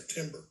beginning of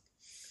September.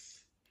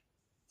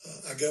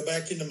 I go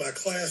back into my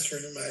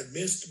classroom. I had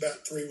missed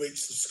about 3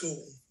 weeks of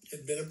school.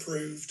 Had been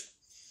approved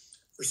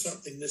for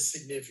something this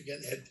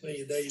significant, had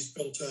plenty of days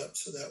built up,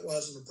 so that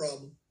wasn't a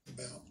problem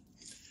about.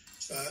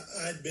 So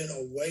I'd been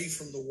away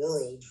from the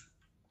world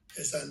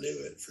as I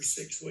knew it for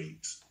 6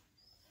 weeks.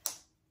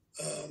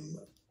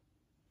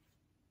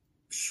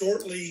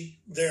 Shortly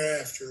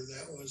thereafter,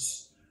 that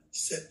was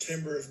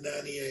September of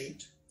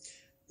 98,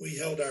 we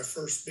held our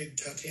first big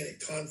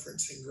Titanic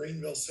conference in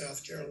Greenville,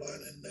 South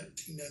Carolina in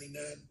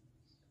 1999.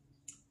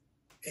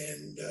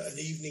 And an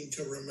evening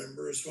to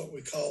remember is what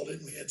we called it.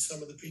 And we had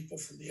some of the people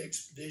from the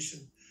expedition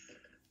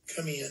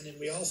come in, and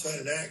we also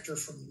had an actor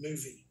from the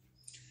movie.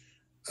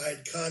 I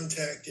had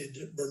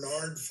contacted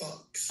Bernard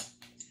Fox.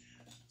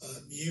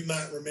 You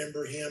might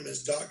remember him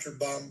as Dr.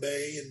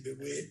 Bombay in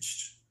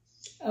Bewitched.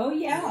 Oh,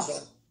 yeah. He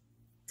was on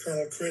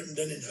Colonel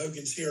Crittenden in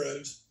Hogan's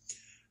Heroes.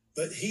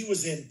 But he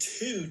was in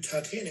 2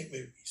 Titanic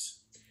movies.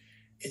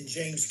 In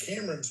James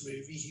Cameron's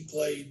movie, he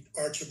played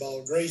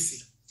Archibald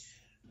Gracie.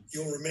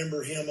 You'll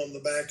remember him on the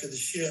back of the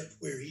ship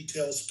where he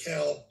tells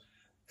Cal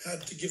how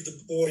to give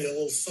the boy a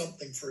little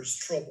something for his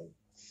trouble.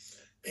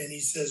 And he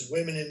says,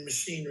 women and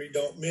machinery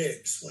don't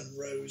mix, when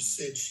Rose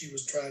said she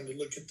was trying to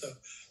look at the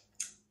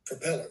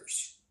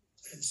propellers.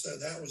 And so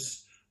that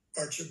was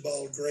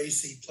Archibald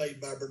Gracie,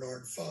 played by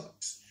Bernard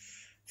Fox.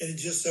 And it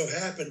just so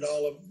happened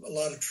a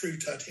lot of true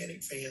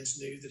Titanic fans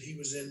knew that he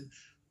was in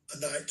A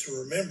Night to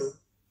Remember,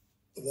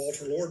 the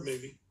Walter Lord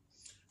movie,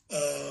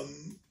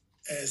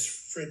 as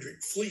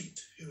Frederick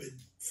Fleet, who had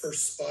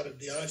first spotted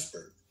the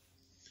iceberg.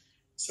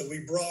 So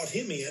we brought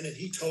him in, and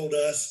he told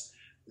us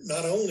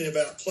not only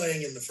about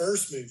playing in the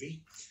first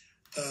movie,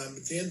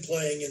 but then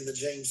playing in the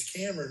James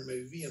Cameron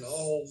movie, and a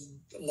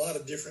lot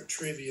of different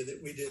trivia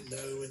that we didn't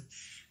know. And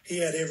he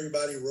had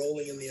everybody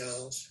rolling in the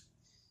aisles.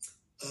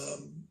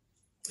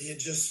 He had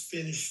just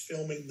finished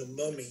filming The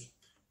Mummy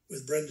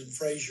with Brendan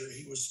Fraser.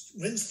 He was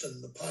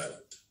Winston, the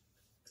pilot.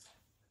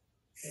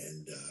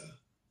 And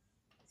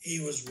he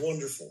was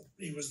wonderful.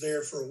 He was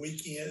there for a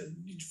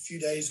weekend, a few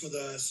days with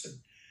us, and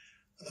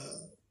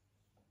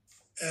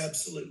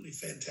absolutely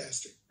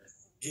fantastic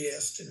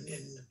guest, and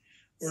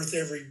worth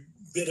every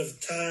bit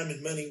of time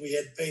and money we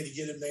had to pay to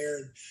get him there,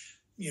 and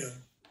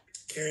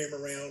carry him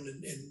around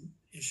and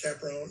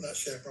not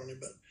chaperone him,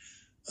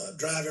 but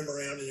drive him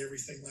around and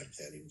everything like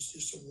that. He was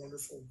just a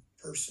wonderful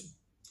person.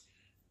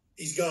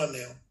 He's gone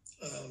now,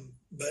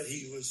 but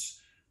he was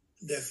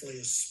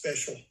definitely a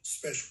special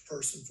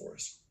person for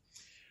us.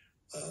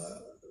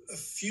 A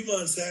few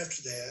months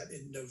after that,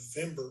 in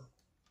November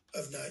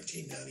of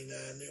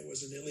 1999, there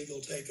was an illegal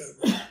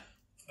takeover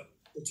of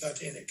the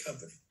Titanic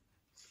company.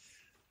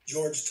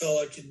 George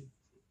Tulloch and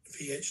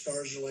P.H.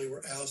 Dargelet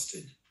were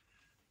ousted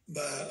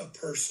by a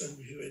person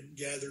who had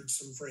gathered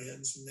some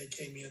friends, and they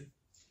came in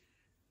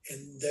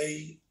and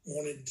they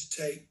wanted to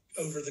take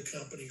over the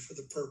company for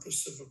the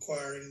purpose of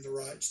acquiring the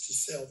rights to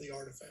sell the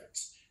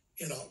artifacts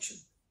in auction.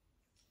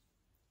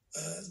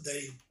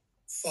 They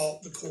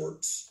fought the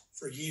courts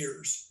for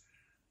years,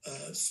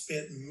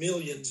 spent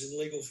millions in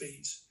legal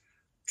fees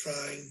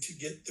trying to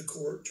get the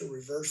court to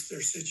reverse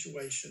their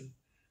situation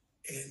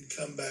and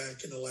come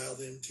back and allow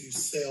them to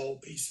sell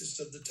pieces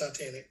of the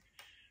Titanic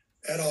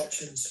at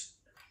auctions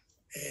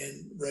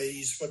and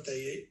raise what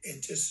they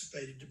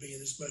anticipated to be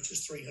in as much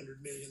as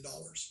 $300 million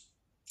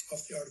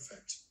off the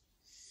artifacts.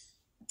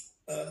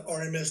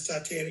 RMS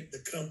Titanic,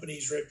 the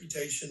company's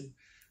reputation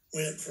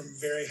went from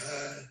very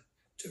high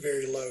to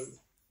very low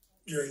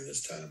during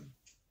this time.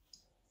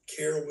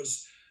 Care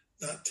was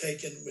not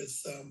taken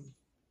with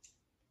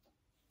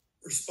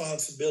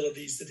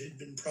responsibilities that had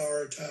been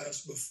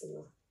prioritized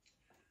before.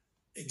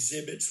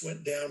 Exhibits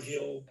went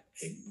downhill.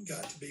 It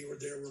got to be where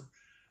there were,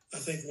 I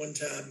think one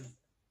time,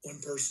 one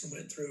person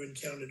went through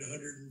and counted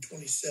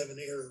 127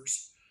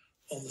 errors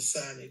on the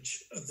signage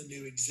of the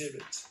new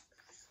exhibits.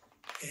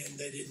 And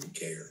they didn't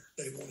care.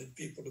 They wanted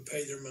people to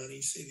pay their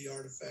money, see the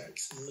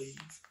artifacts, and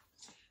leave.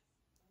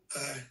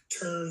 I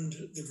turned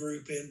the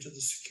group into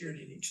the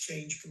Security and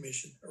Exchange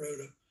Commission. I wrote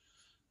a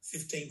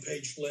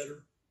 15-page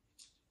letter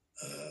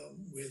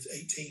with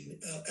 18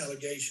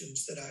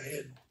 allegations that I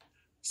had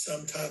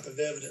some type of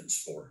evidence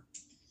for.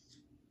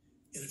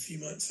 And a few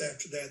months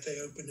after that, they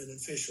opened an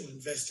official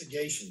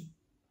investigation.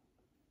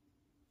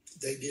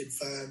 They did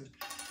find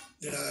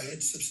that I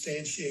had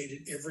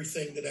substantiated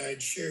everything that I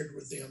had shared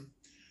with them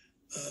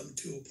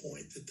to a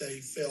point that they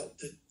felt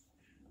that,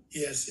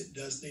 yes, it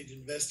does need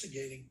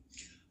investigating.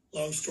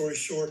 Long story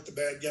short, the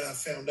bad guy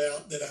found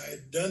out that I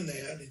had done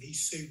that, and he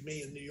sued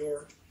me in New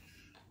York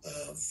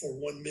for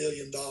 $1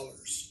 million.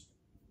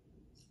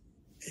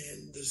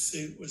 And the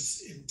suit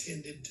was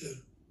intended to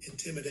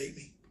intimidate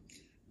me,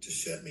 to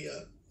shut me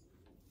up.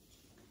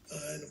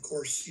 And of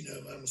course,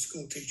 I'm a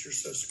school teacher,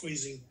 so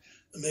squeezing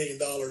 $1 million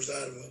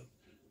out of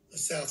a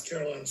South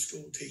Carolina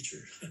school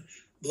teacher,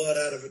 blood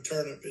out of a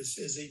turnip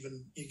is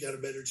even, you got a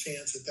better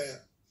chance at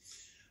that.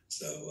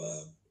 So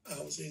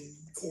I was in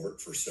court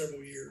for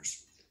several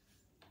years.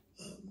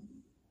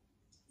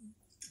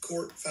 The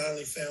court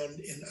finally found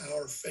in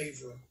our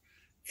favor,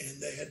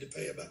 and they had to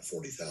pay about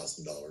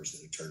 $40,000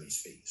 in attorney's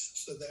fees.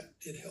 So that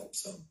did help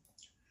some.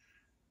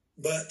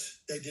 But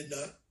they did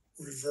not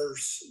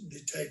reverse the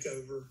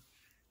takeover,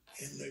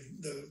 and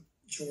the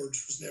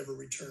George was never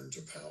returned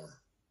to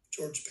power.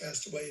 George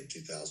passed away in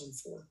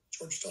 2004,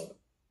 George Tulloch.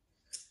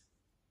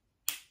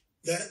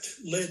 That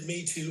led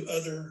me to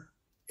other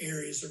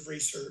areas of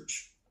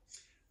research.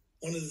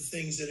 One of the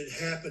things that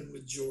had happened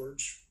with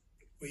George,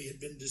 we had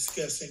been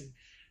discussing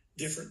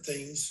different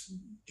things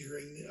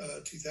during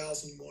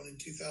 2001 and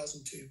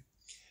 2002.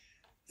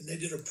 And they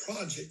did a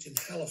project in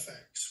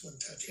Halifax when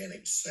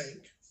Titanic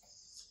sank.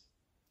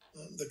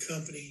 The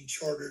company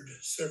chartered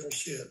several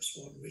ships,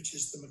 one which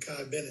is the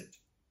Mackay Bennett.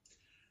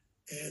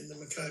 And the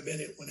Mackay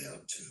Bennett went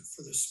out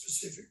for the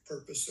specific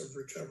purpose of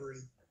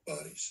recovering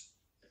bodies.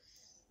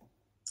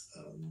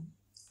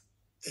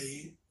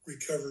 They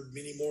recovered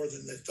many more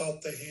than they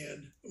thought they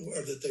had,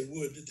 or that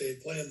they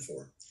had planned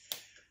for.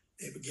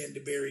 They began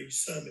to bury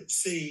some at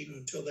sea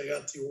until they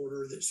got the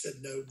order that said,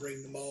 no,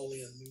 bring them all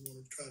in. We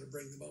want to try to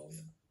bring them all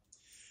in.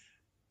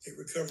 They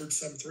recovered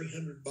some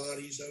 300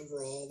 bodies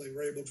overall. They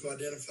were able to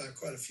identify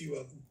quite a few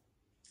of them.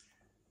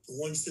 The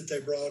ones that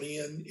they brought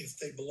in, if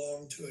they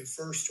belonged to a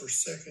first or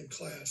second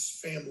class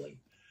family,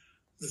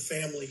 the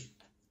family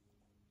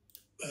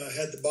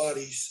had the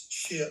bodies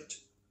shipped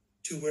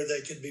to where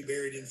they could be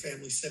buried in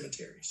family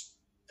cemeteries.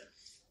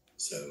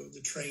 So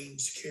the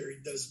trains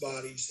carried those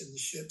bodies and the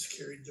ships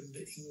carried them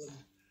to England,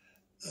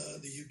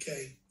 the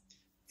UK,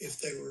 if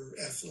they were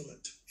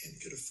affluent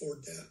and could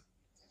afford that.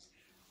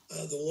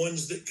 The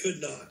ones that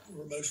could not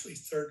were mostly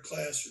third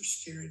class or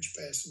steerage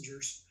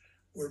passengers,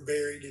 were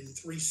buried in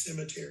 3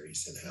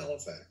 cemeteries in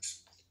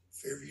Halifax: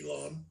 Fairview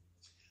Lawn,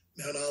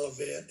 Mount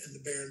Olivet, and the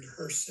Baron de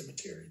Hirsch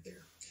Cemetery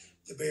there.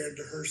 The Baron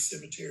de Hirsch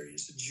Cemetery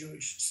is a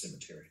Jewish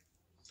cemetery.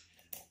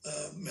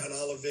 Mount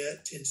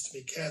Olivet tends to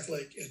be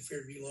Catholic, and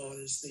Fairview Lawn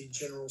is the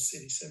General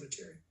City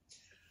Cemetery.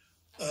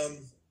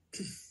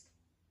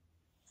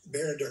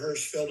 Baron de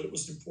Hirsch felt it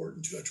was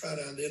important to try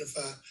to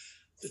identify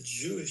the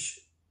Jewish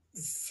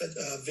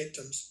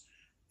victims,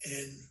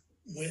 and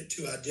went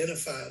to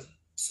identify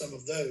some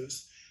of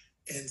those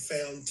and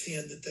found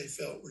 10 that they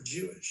felt were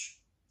Jewish.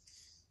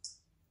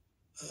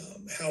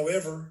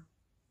 However,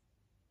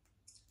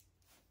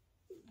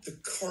 the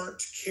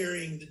cart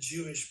carrying the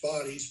Jewish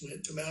bodies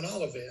went to Mount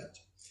Olivet,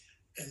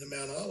 and the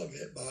Mount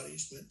Olivet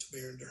bodies went to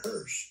Baron de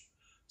Hirsch.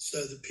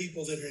 So the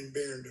people that are in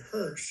Baron de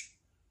Hirsch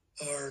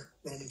are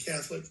Roman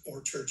Catholic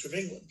or Church of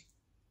England.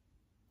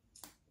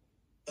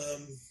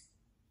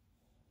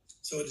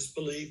 So it is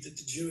believed that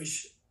the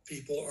Jewish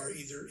people are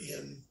either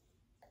in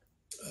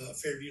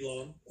Fairview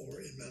Lawn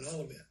or in Mount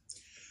Olivet.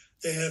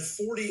 They have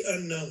 40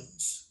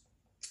 unknowns.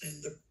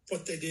 And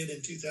what they did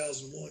in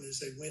 2001 is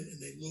they went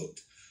and they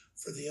looked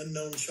for the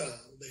unknown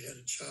child. They had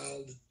a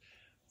child that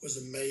was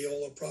a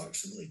male,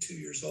 approximately 2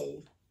 years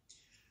old.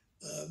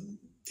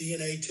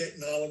 DNA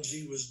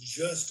technology was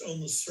just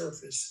on the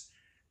surface,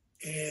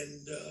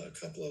 and a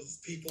couple of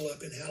people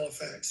up in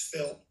Halifax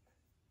felt,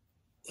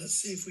 let's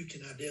see if we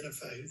can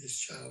identify who this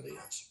child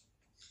is.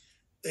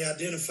 They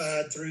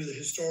identified through the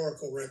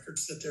historical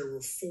records that there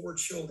were 4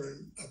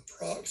 children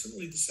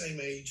approximately the same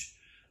age,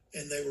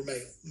 and they were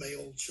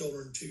male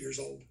children, 2 years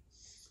old.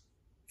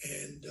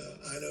 And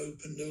I know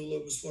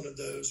Panula was one of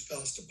those,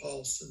 Costa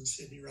Paulson,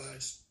 Sidney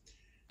Rice,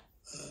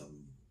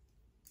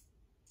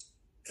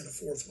 and a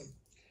 4th one.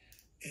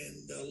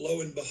 And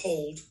lo and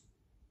behold,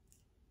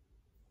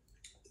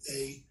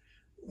 they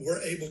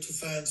were able to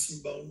find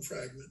some bone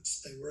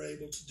fragments. They were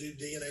able to do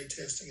DNA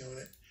testing on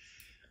it.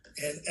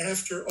 And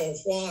after a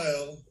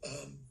while,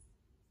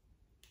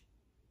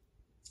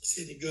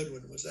 Sidney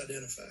Goodwin was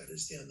identified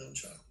as the unknown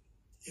child.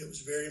 It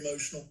was very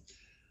emotional.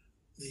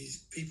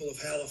 These people of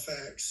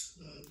Halifax,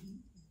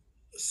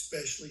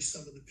 especially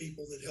some of the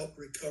people that helped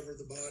recover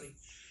the body,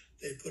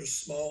 they put a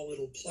small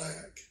little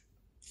plaque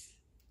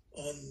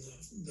on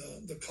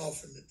the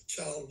coffin that the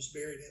child was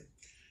buried in,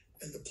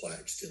 and the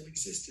plaque still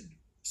existed.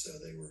 So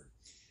they were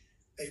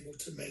able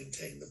to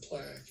maintain the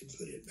plaque and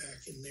put it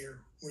back in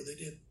there where they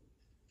did.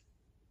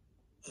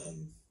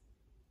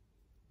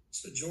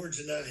 So George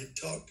and I had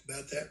talked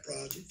about that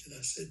project, and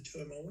I said to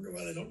him, I wonder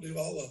why they don't do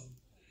all of them.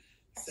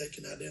 If they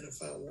can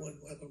identify one,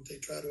 why don't they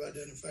try to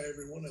identify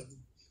every one of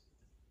them?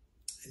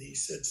 And he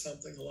said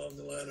something along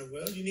the line of,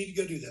 well, you need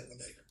to go do that one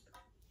day.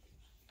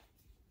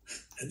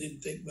 I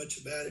didn't think much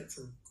about it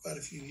for quite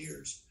a few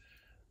years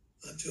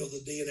until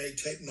the DNA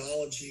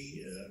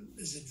technology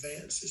is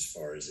advanced as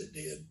far as it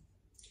did.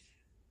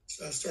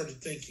 So I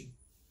started thinking,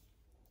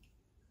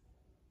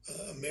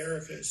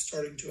 America is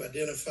starting to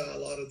identify a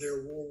lot of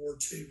their World War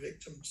II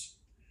victims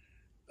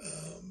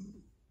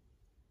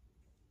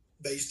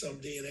based on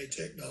DNA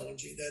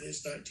technology. That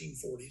is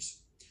 1940s,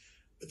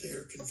 but they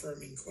are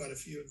confirming quite a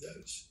few of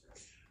those.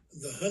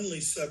 The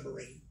Hunley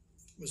submarine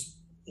was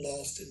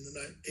lost in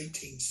the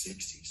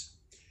 1860s,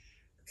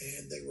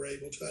 and they were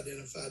able to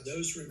identify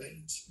those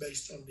remains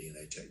based on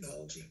DNA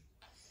technology.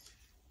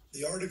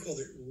 The article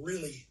that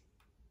really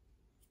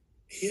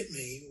hit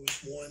me was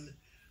one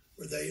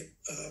where they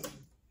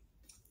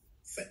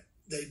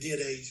did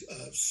a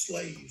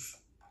slave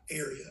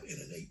area in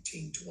an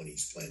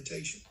 1820s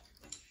plantation.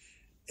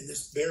 And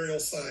this burial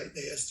site,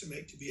 they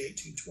estimate to be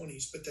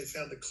 1820s, but they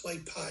found a clay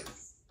pipe.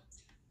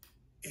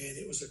 And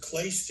it was a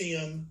clay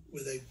stem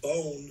with a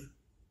bone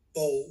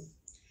bowl,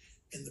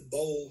 and the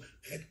bowl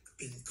had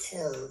been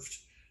carved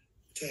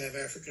to have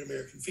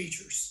African-American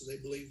features. So they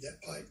believed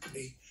that pipe to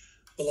be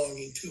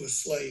belonging to a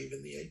slave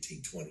in the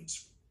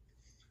 1820s.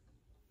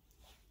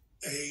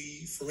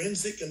 A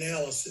forensic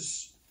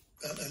analysis,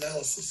 I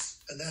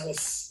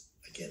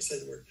can't say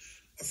the word,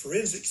 a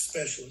forensic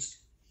specialist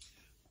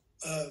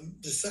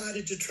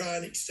decided to try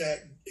and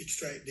extract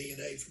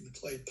DNA from the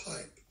clay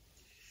pipe.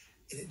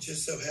 And it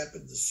just so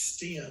happened the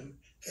stem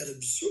had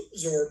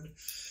absorbed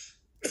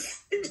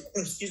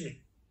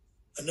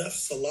enough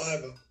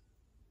saliva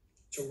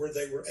to where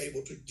they were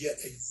able to get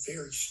a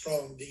very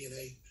strong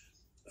DNA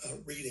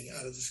reading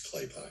out of this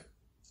clay pipe.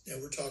 Now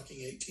we're talking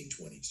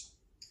 1820s.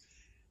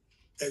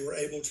 They were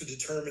able to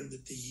determine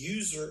that the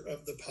user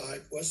of the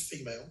pipe was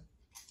female.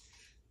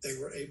 They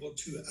were able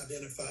to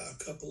identify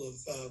a couple of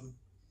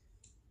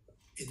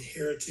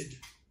inherited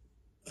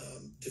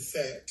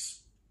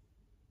defects,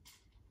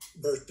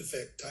 birth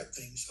defect type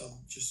things,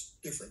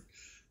 just different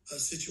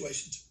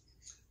situations.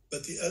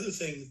 But the other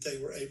thing that they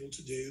were able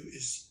to do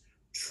is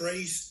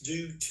traced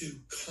due to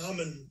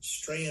common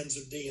strands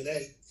of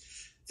DNA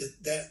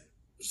that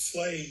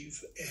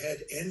slave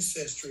had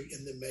ancestry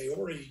in the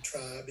Maori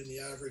tribe in the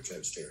Ivory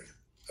Coast area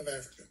of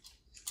Africa.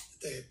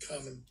 They had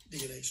common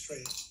DNA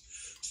strands.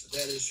 So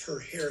that is her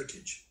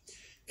heritage.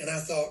 And I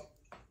thought,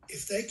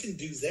 if they can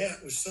do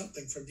that with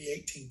something from the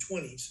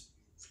 1820s,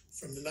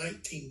 from the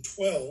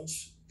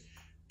 1912s,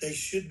 they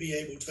should be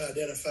able to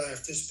identify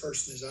if this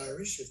person is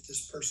Irish, if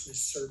this person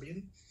is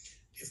Serbian,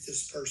 if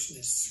this person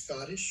is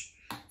Scottish,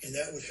 and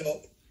that would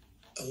help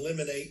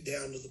eliminate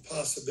down to the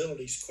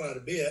possibilities quite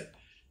a bit,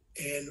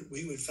 and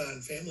we would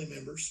find family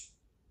members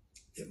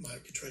that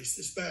might could trace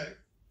this back.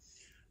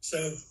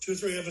 So 2 or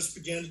 3 of us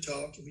began to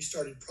talk, and we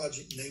started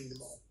Project Name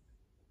Them All.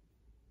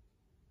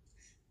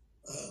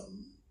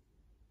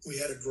 We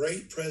had a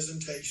great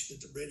presentation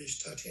at the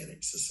British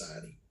Titanic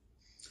Society.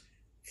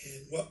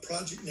 And what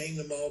Project Name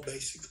Them All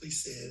basically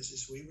says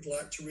is we would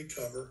like to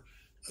recover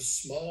a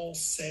small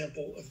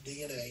sample of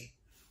DNA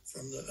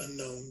from the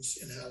unknowns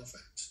in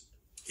Halifax,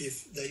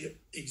 if they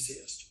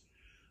exist.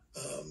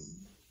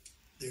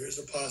 There is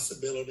a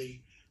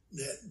possibility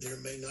that there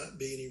may not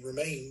be any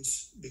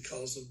remains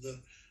because of the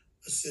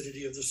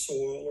acidity of the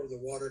soil or the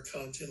water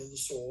content of the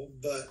soil,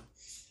 but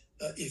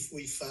if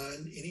we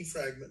find any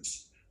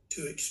fragments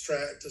to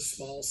extract a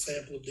small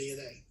sample of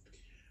DNA,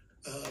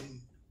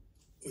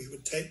 we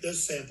would take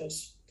those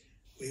samples,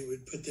 we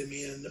would put them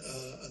in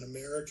an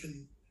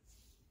American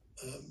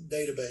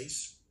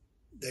database.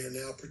 They are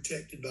now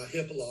protected by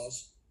HIPAA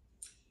laws,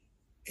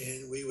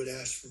 and we would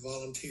ask for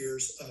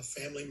volunteers,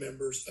 family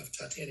members of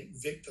Titanic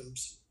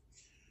victims.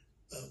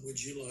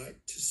 Would you like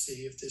to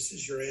see if this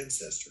is your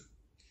ancestor?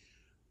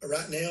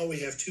 Right now, we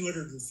have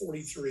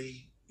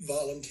 243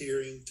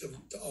 volunteering to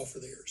offer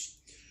theirs.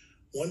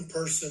 One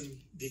person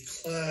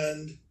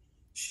declined.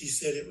 She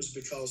said it was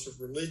because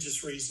of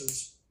religious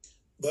reasons,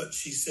 but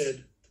she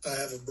said, I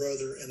have a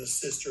brother and a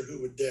sister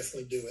who would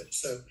definitely do it.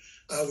 So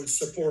I would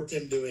support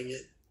them doing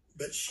it,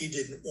 but she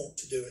didn't want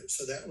to do it.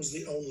 So that was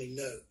the only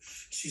no.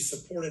 She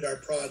supported our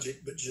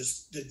project, but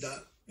just did not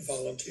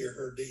volunteer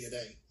her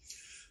DNA.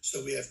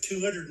 So we have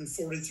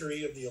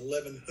 243 of the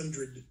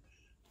 1,100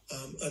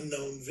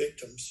 unknown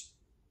victims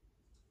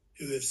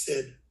who have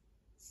said,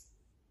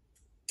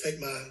 take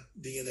my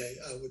DNA,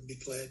 I would be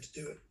glad to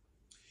do it.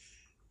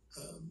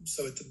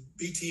 So at the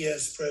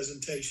BTS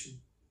presentation,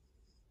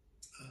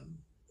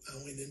 I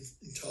went in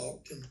and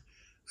talked, and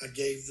I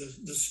gave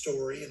the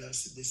story, and I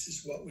said, this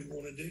is what we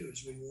want to do,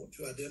 is we want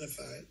to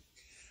identify it.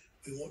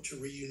 We want to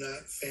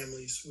reunite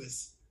families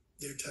with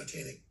their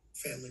Titanic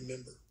family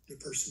member, the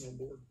person on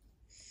board.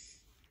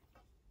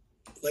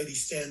 Lady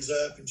stands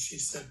up and she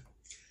said,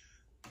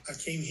 I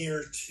came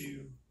here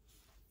to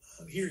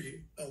hear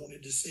you. I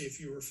wanted to see if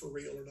you were for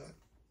real or not.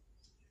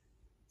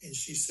 And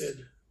she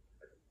said,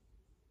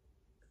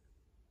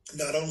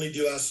 not only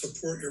do I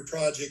support your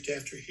project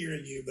after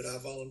hearing you, but I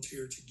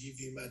volunteer to give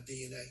you my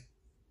DNA.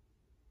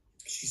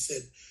 She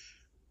said,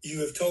 you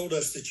have told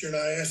us that you're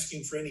not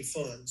asking for any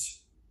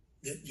funds,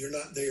 that you're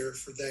not there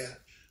for that.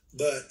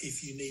 But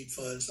if you need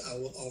funds, I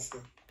will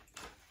offer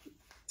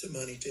the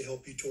money to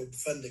help you toward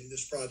funding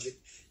this project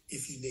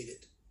if you need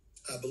it.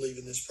 I believe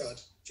in this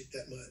project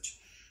that much.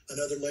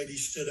 Another lady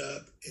stood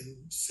up and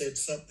said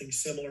something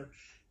similar,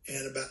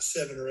 and about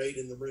 7 or 8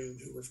 in the room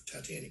who were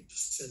Titanic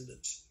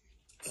descendants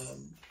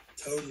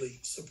totally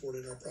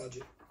supported our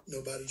project.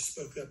 Nobody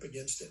spoke up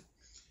against it.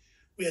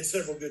 We had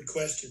several good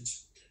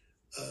questions.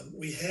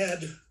 We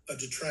had a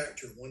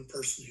detractor, one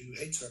person who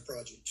hates our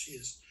project. She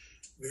is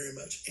very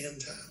much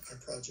anti our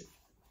project.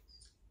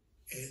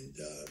 And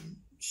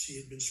she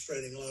had been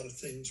spreading a lot of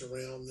things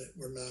around that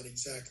were not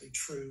exactly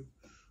true.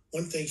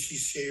 One thing she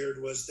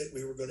shared was that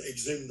we were going to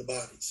exhume the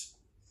bodies.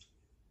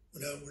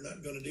 No, we're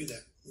not going to do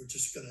that. We're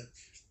just going to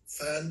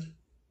find,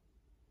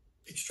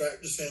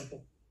 extract the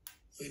sample,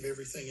 leave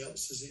everything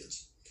else as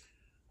is.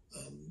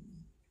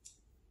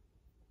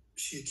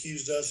 She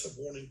accused us of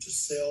wanting to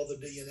sell the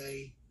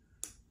DNA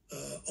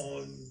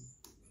on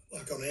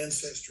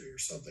Ancestry or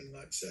something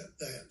like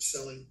that,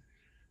 selling,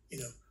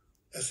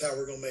 that's how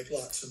we're going to make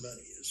lots of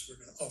money, is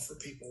we're going to offer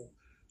people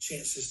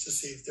chances to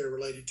see if they're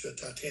related to a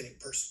Titanic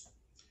person.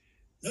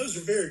 Those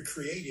are very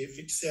creative,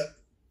 except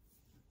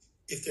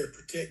if they're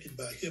protected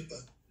by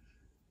HIPAA,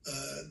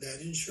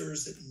 that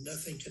ensures that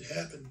nothing can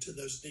happen to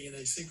those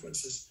DNA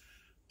sequences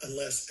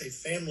unless a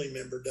family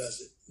member does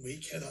it. We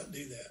cannot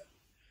do that.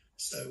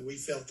 So we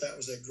felt that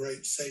was a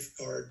great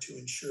safeguard to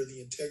ensure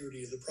the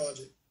integrity of the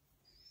project.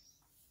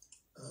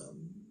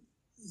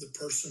 The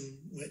person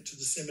went to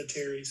the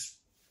cemeteries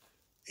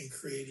and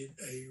created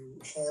a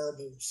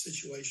horrible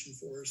situation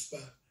for us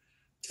by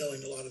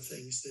telling a lot of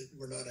things that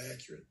were not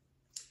accurate.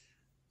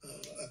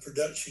 A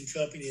production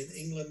company in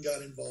England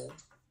got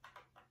involved.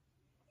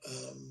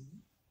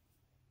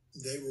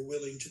 They were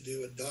willing to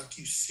do a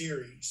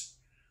docu-series,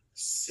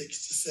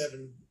 6 to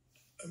 7,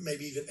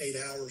 maybe even 8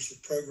 hours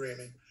of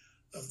programming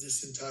of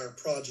this entire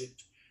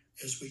project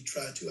as we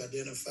try to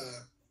identify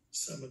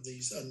some of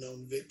these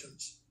unknown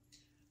victims.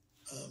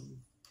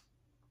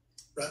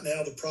 Right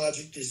now, the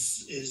project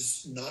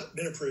is not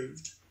been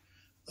approved.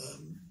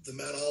 The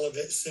Mount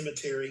Olivet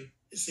Cemetery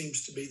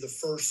seems to be the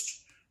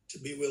first to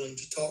be willing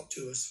to talk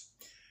to us.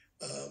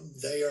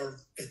 They are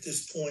at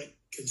this point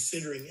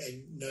considering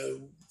a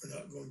no, we're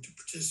not going to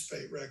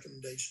participate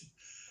recommendation,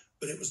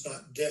 but it was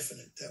not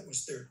definite. That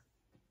was their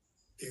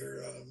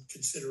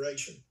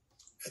consideration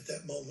at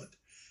that moment.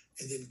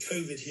 And then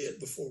COVID hit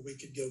before we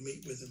could go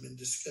meet with them and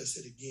discuss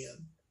it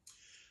again.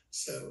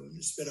 So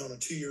it's been on a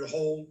 2-year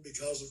hold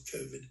because of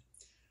COVID.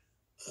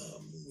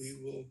 We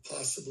will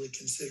possibly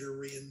consider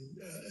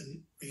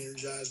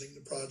re-energizing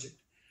the project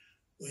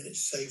when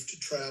it's safe to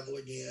travel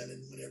again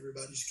and when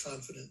everybody's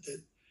confident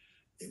that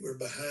we're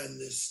behind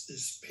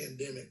this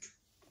pandemic.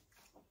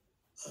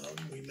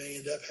 We may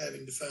end up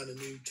having to find a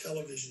new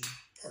television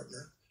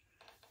partner.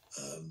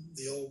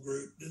 The old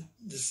group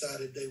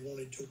decided they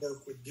wanted to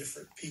work with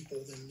different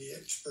people than the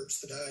experts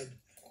that I had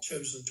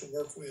chosen to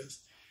work with,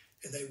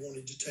 and they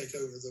wanted to take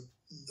over the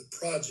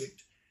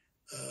project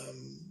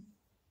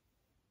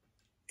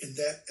in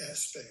that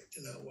aspect,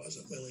 and I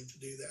wasn't willing to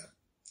do that.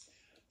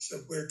 So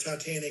where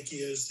Titanic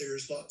is,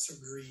 there's lots of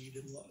greed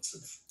and lots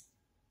of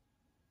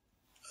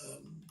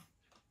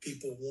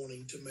people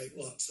wanting to make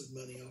lots of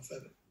money off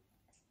of it.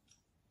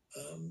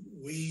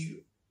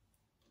 We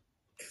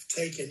have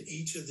taken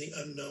each of the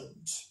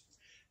unknowns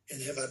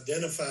and have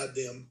identified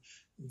them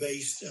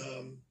based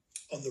on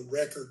the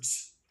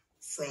records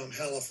from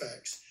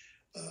Halifax.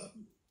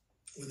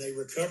 When they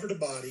recovered a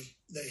body,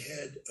 they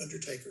had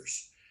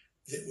undertakers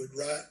that would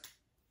write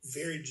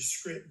very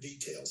descriptive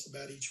details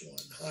about each one: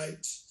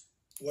 heights,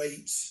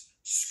 weights,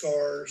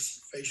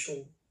 scars,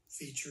 facial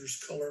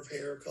features, color of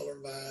hair, color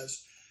of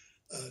eyes,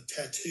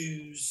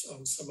 tattoos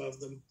on some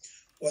of them,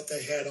 what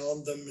they had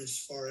on them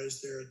as far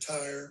as their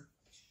attire,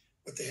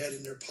 what they had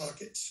in their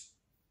pockets,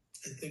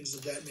 and things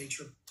of that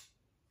nature.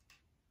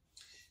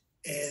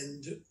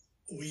 And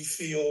we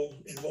feel,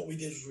 and what we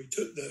did is we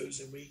took those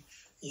and we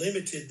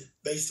limited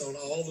based on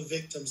all the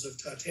victims of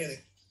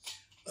Titanic.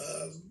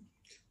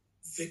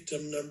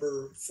 Victim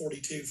number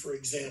 42, for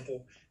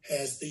example,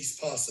 has these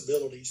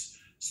possibilities.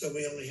 So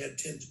we only had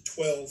 10 to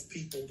 12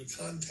 people to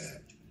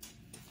contact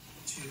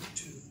to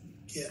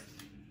get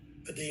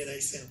a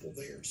DNA sample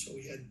there. So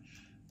we had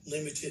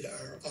limited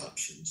our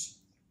options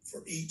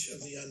for each of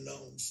the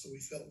unknowns. So we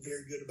felt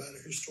very good about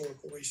our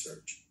historical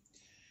research.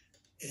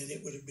 And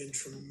it would have been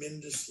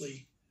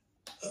tremendously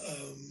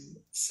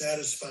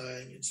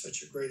satisfying and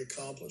such a great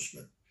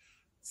accomplishment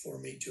for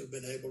me to have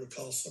been able to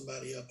call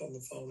somebody up on the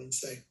phone and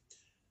say,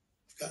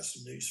 I've got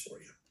some news for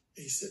you.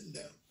 He's sitting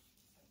down.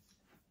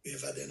 We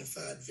have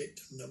identified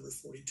victim number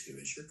 42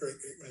 as your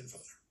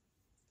great-great-grandfather.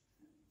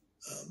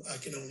 I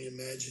can only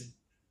imagine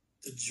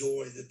the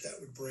joy that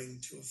would bring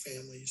to a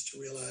family is to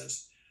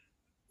realize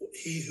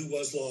he who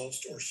was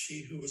lost or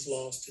she who was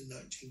lost in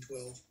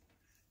 1912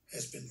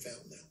 has been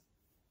found now.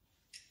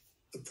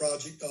 The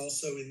project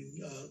also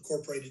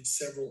incorporated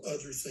several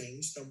other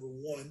things. Number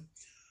one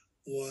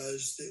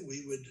was that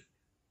we would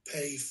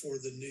pay for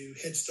the new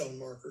headstone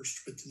markers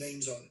to put the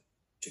names on it,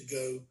 to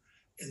go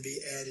and be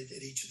added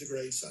at each of the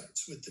grave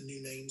sites with the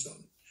new names on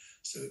it.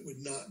 So it would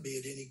not be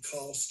at any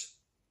cost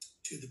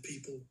to the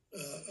people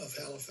of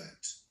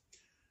Halifax.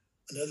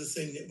 Another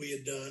thing that we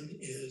had done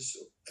is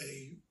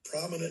a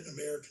prominent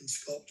American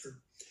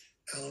sculptor,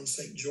 Alan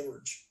St.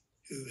 George,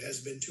 who has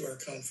been to our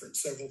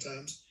conference several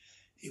times.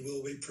 He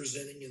will be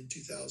presenting in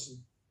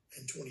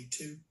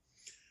 2022.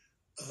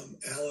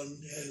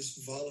 Alan has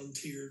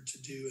volunteered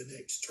to do an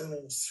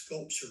external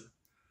sculpture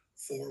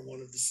for one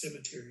of the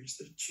cemeteries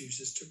that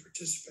chooses to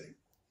participate.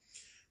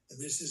 And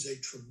this is a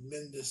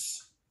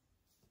tremendous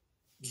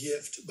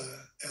gift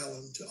by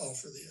Alan to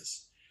offer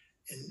this.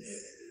 And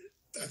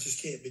I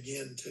just can't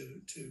begin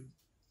to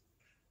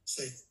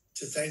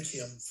thank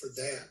him for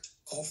that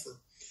offer.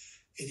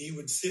 And he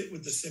would sit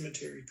with the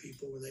cemetery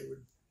people and they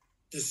would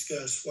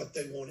discuss what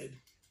they wanted,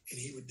 and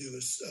he would do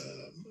a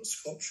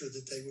sculpture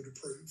that they would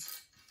approve.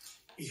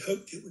 He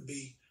hoped it would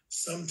be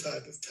some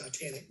type of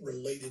Titanic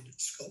related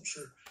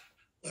sculpture,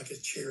 like a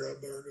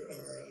cherub or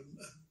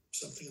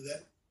something of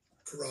that,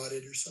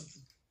 carotid or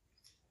something.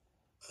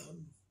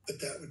 But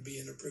that would be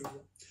an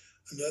approval.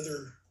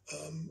 Another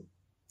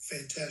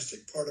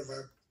fantastic part of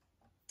our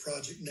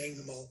project, Name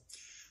Them All,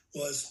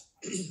 was,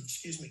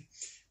 excuse me,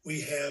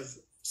 we have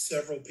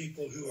several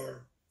people who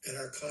are at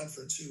our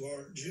conference who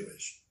are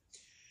Jewish.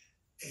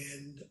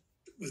 And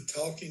with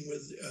talking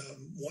with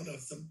one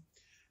of them,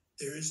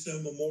 there is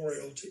no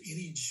memorial to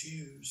any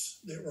Jews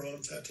that were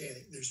on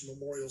Titanic. There's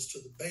memorials to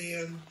the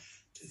band,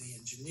 to the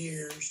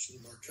engineers, to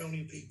the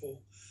Marconi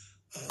people,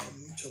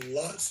 to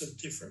lots of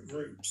different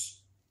groups.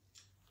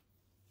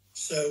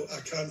 So I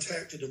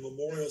contacted a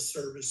memorial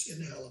service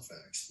in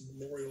Halifax, a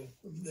memorial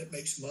that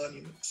makes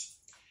monuments.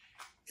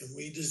 And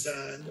we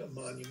designed a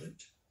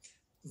monument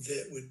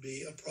that would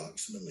be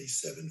approximately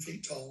 7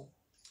 feet tall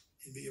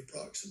and be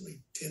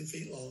approximately 10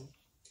 feet long.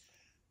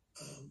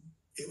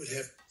 It would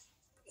have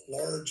a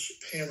large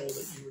panel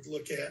that you would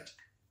look at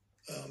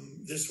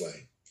this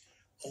way.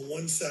 On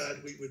one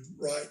side, we would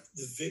write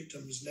the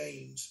victims'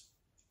 names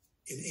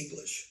in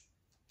English.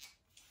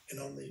 And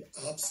on the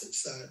opposite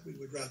side, we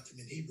would write them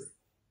in Hebrew.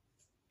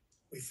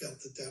 We felt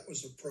that that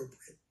was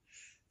appropriate.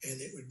 And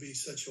it would be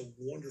such a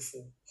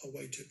wonderful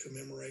way to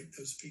commemorate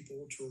those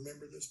people, to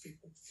remember those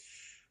people.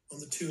 On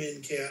the two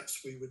end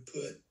caps, we would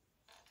put,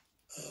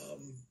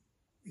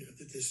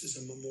 that this is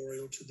a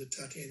memorial to the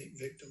Titanic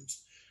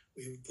victims.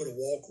 We would put a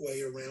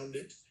walkway around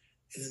it,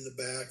 and in the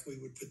back, we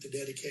would put the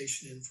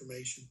dedication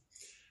information.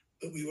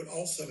 But we would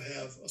also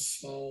have a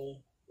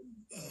small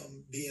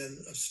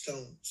bin of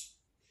stones.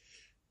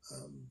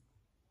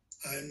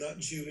 I am not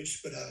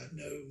Jewish, but I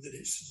know that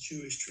it's a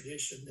Jewish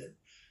tradition that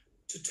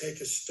to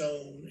take a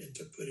stone and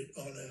to put it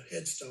on a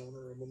headstone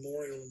or a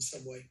memorial in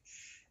some way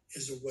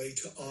is a way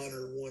to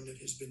honor one that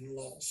has been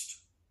lost.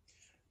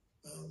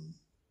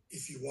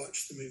 If you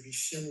watch the movie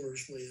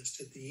Schindler's List,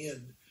 at the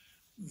end,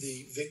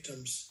 the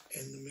victims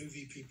and the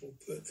movie people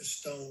put a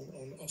stone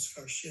on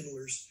Oskar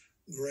Schindler's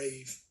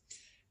grave.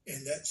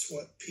 And that's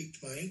what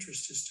piqued my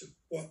interest as to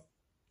what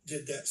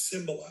did that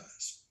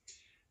symbolize.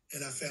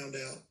 And I found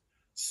out,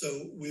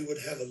 so we would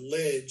have a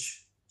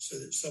ledge so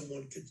that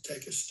someone could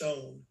take a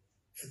stone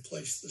and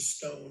place the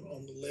stone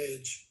on the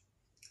ledge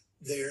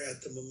there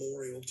at the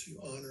memorial to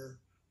honor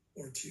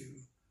or to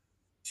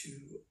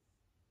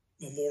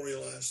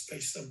memorialize, pay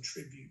some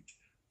tribute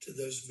to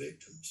those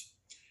victims.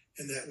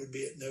 And that would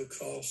be at no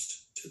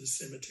cost to the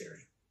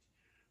cemetery.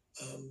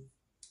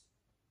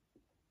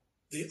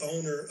 The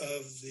owner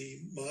of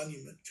the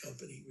monument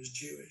company was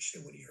Jewish,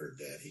 and when he heard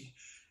that, he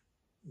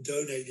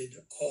donated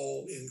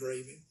all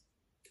engraving.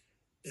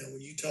 Now,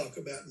 when you talk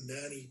about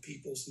 90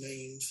 people's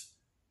names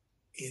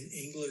in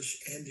English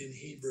and in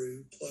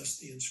Hebrew, plus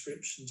the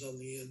inscriptions on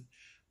the end,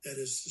 that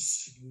is a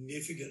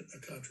significant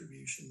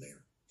contribution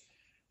there.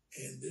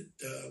 And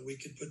that we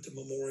could put the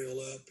memorial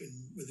up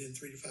within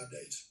 3 to 5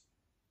 days.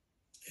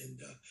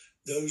 And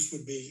those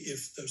would be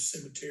if those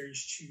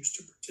cemeteries choose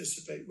to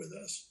participate with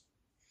us.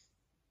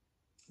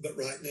 But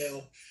right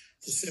now,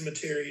 the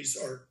cemeteries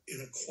are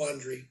in a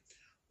quandary.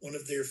 One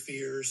of their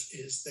fears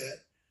is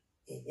that,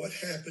 well, what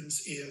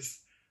happens if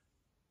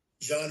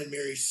John and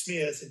Mary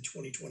Smith in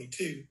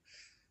 2022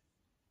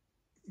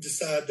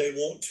 decide they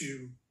want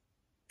to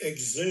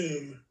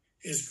exhume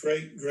his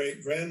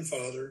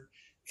great-great-grandfather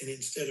and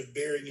instead of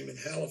burying him in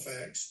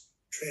Halifax,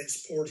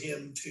 transport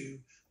him to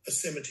a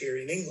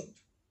cemetery in England?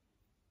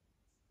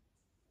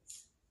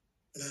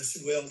 And I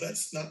said, well,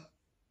 that's not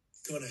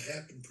going to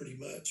happen pretty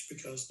much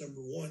because,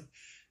 number one,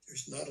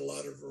 there's not a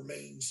lot of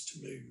remains to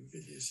move.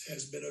 It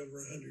has been over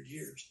 100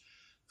 years.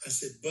 I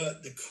said,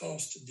 but the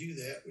cost to do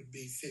that would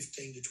be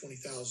 $15,000 to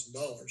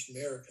 $20,000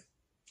 American.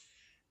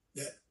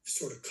 That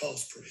sort of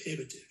cost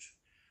prohibitive.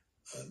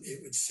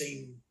 It would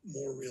seem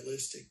more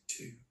realistic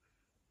to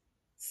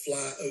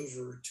fly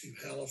over to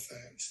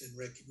Halifax and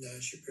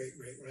recognize your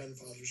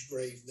great-great-grandfather's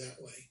grave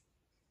that way.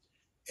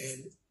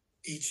 And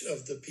each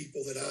of the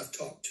people that I've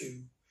talked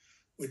to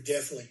would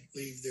definitely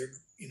leave their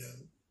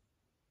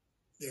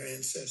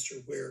ancestor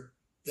where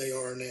they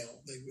are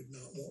now. They would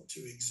not want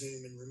to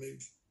exhume and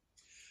remove.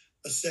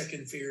 A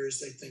second fear is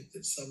they think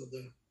that some of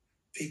the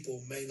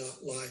people may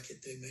not like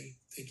it. They may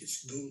think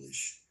it's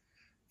ghoulish,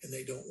 and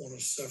they don't want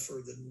to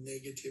suffer the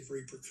negative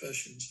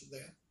repercussions of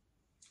that.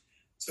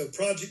 So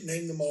Project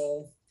Name Them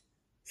All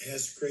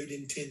has great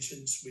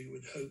intentions. We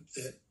would hope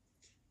that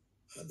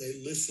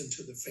they listen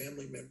to the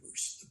family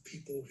members, the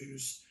people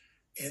whose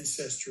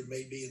ancestor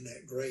may be in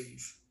that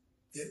grave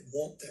that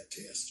want that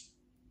test.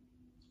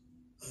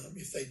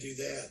 If they do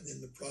that,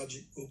 then the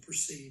project will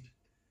proceed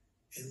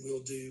and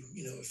we'll do,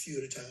 a few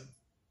at a time.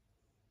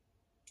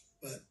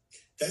 But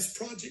that's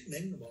Project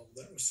Name Them All.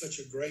 That was such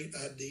a great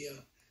idea.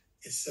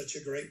 It's such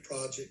a great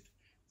project.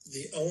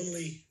 The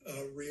only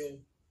real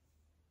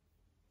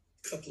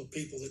couple of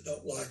people that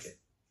don't like it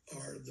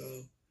are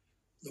the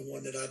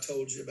one that I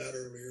told you about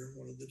earlier,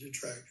 one of the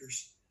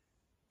detractors.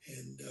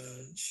 And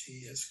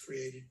she has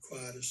created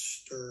quite a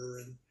stir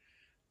and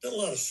done a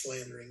lot of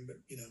slandering, but,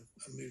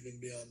 I'm moving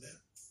beyond that.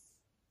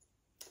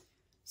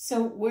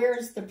 So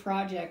where's the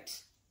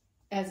project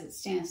as it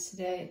stands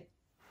today?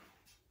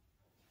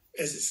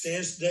 As it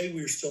stands today,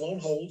 we're still on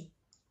hold.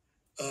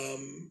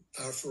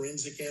 Our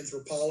forensic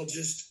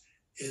anthropologist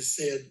has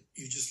said,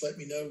 you just let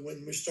me know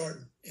when we're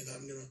starting, and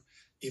I'm going to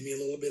give me a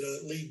little bit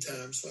of lead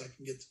time so I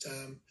can get the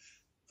time.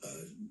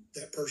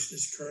 That person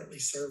is currently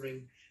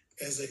serving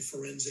as a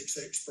forensics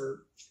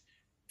expert.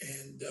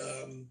 And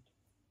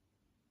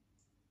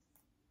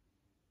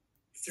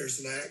if there's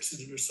an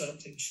accident or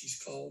something,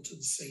 she's called to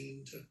the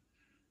scene to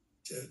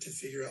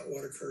figure out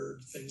what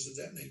occurred, things of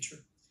that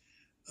nature.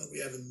 We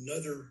have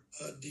another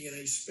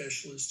DNA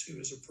specialist who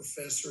is a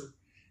professor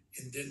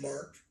in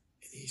Denmark,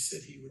 and he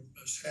said he would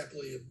most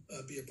happily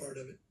be a part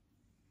of it.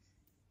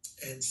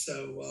 And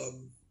so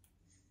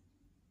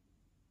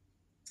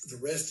the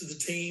rest of the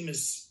team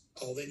is,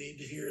 all they need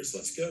to hear is,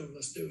 let's go,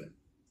 let's do it.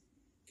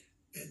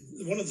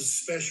 And one of the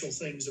special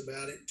things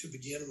about it to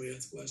begin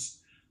with was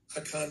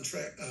I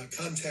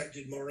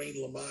contacted Maureen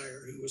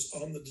Lemire, who was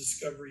on the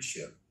Discovery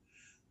ship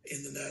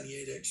in the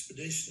 98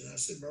 expedition. And I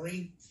said,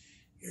 Maureen,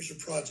 here's a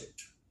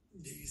project.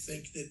 Do you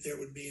think that there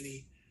would be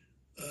any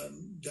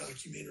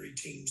documentary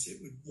teams that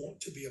would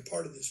want to be a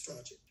part of this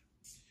project?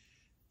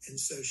 And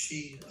so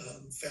she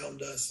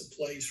found us a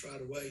place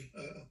right away,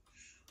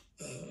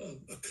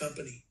 a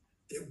company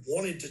that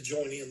wanted to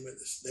join in with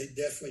us. They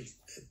definitely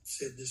had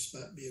said this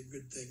might be a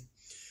good thing.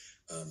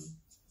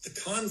 The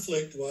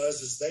conflict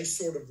was, is they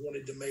sort of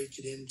wanted to make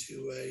it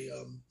into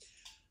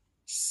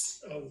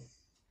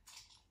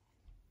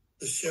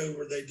the show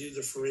where they do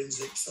the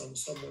forensics on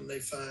someone they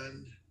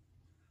find,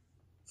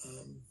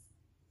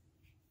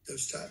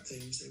 those type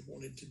things. They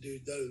wanted to do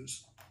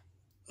those.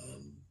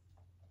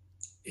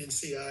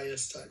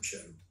 NCIS type show.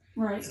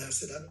 Right. And I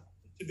said, I don't want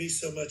it to be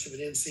so much of an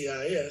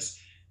NCIS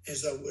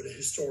as I would a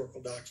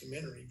historical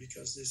documentary,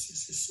 because this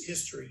is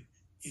history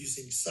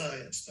using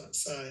science, not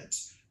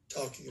science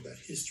talking about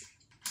history.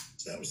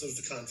 So that was what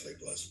the conflict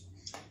was.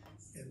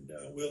 And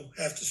we'll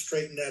have to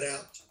straighten that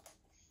out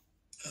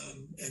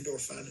and or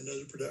find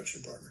another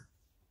production partner.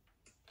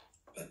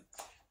 But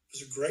it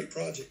was a great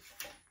project.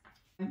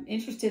 I'm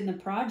interested in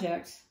the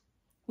project.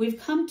 We've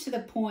come to the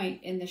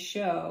point in the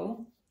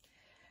show,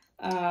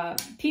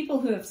 people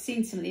who have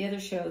seen some of the other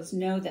shows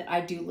know that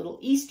I do little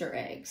Easter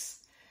eggs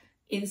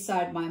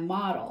inside my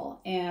model.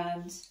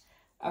 And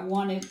I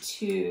wanted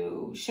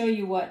to show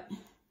you what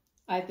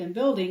I've been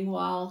building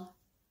while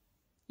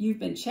you've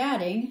been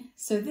chatting.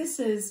 So this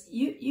is,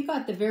 you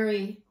got the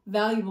very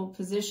valuable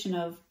position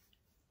of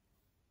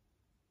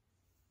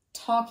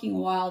talking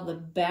while the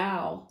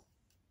bow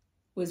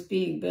was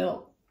being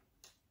built.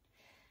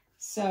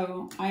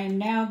 So I am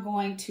now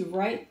going to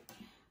write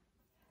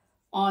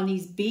on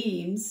these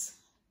beams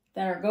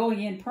that are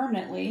going in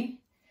permanently,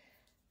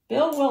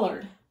 Bill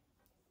Willard.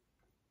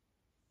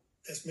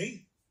 That's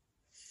me.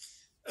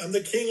 I'm the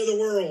king of the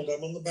world.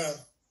 I'm on the bow.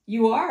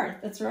 You are.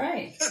 That's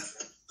right.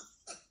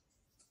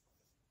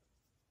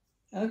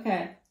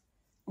 Okay.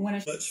 I'm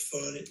gonna. Much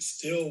fun it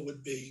still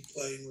would be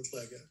playing with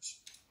Legos.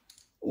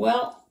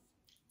 Well,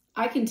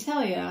 I can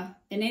tell you, and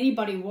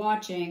anybody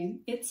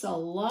watching, it's a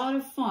lot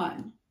of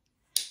fun.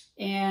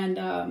 And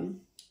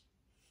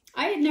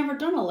I had never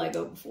done a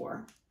Lego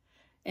before.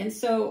 And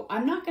so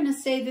I'm not going to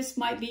say this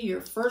might be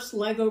your first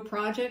Lego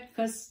project,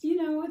 because, you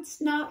know,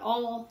 it's not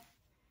all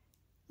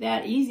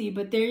that easy.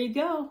 But there you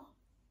go.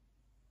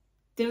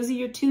 Those are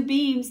your two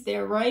beams.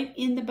 They're right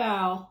in the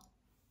bow.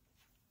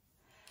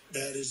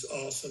 That is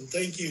awesome.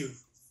 Thank you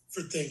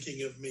for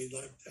thinking of me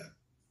like that.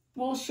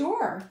 Well,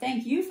 sure.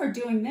 Thank you for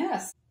doing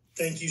this.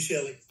 Thank you,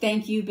 Shelley.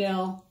 Thank you,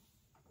 Bill.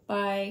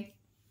 Bye.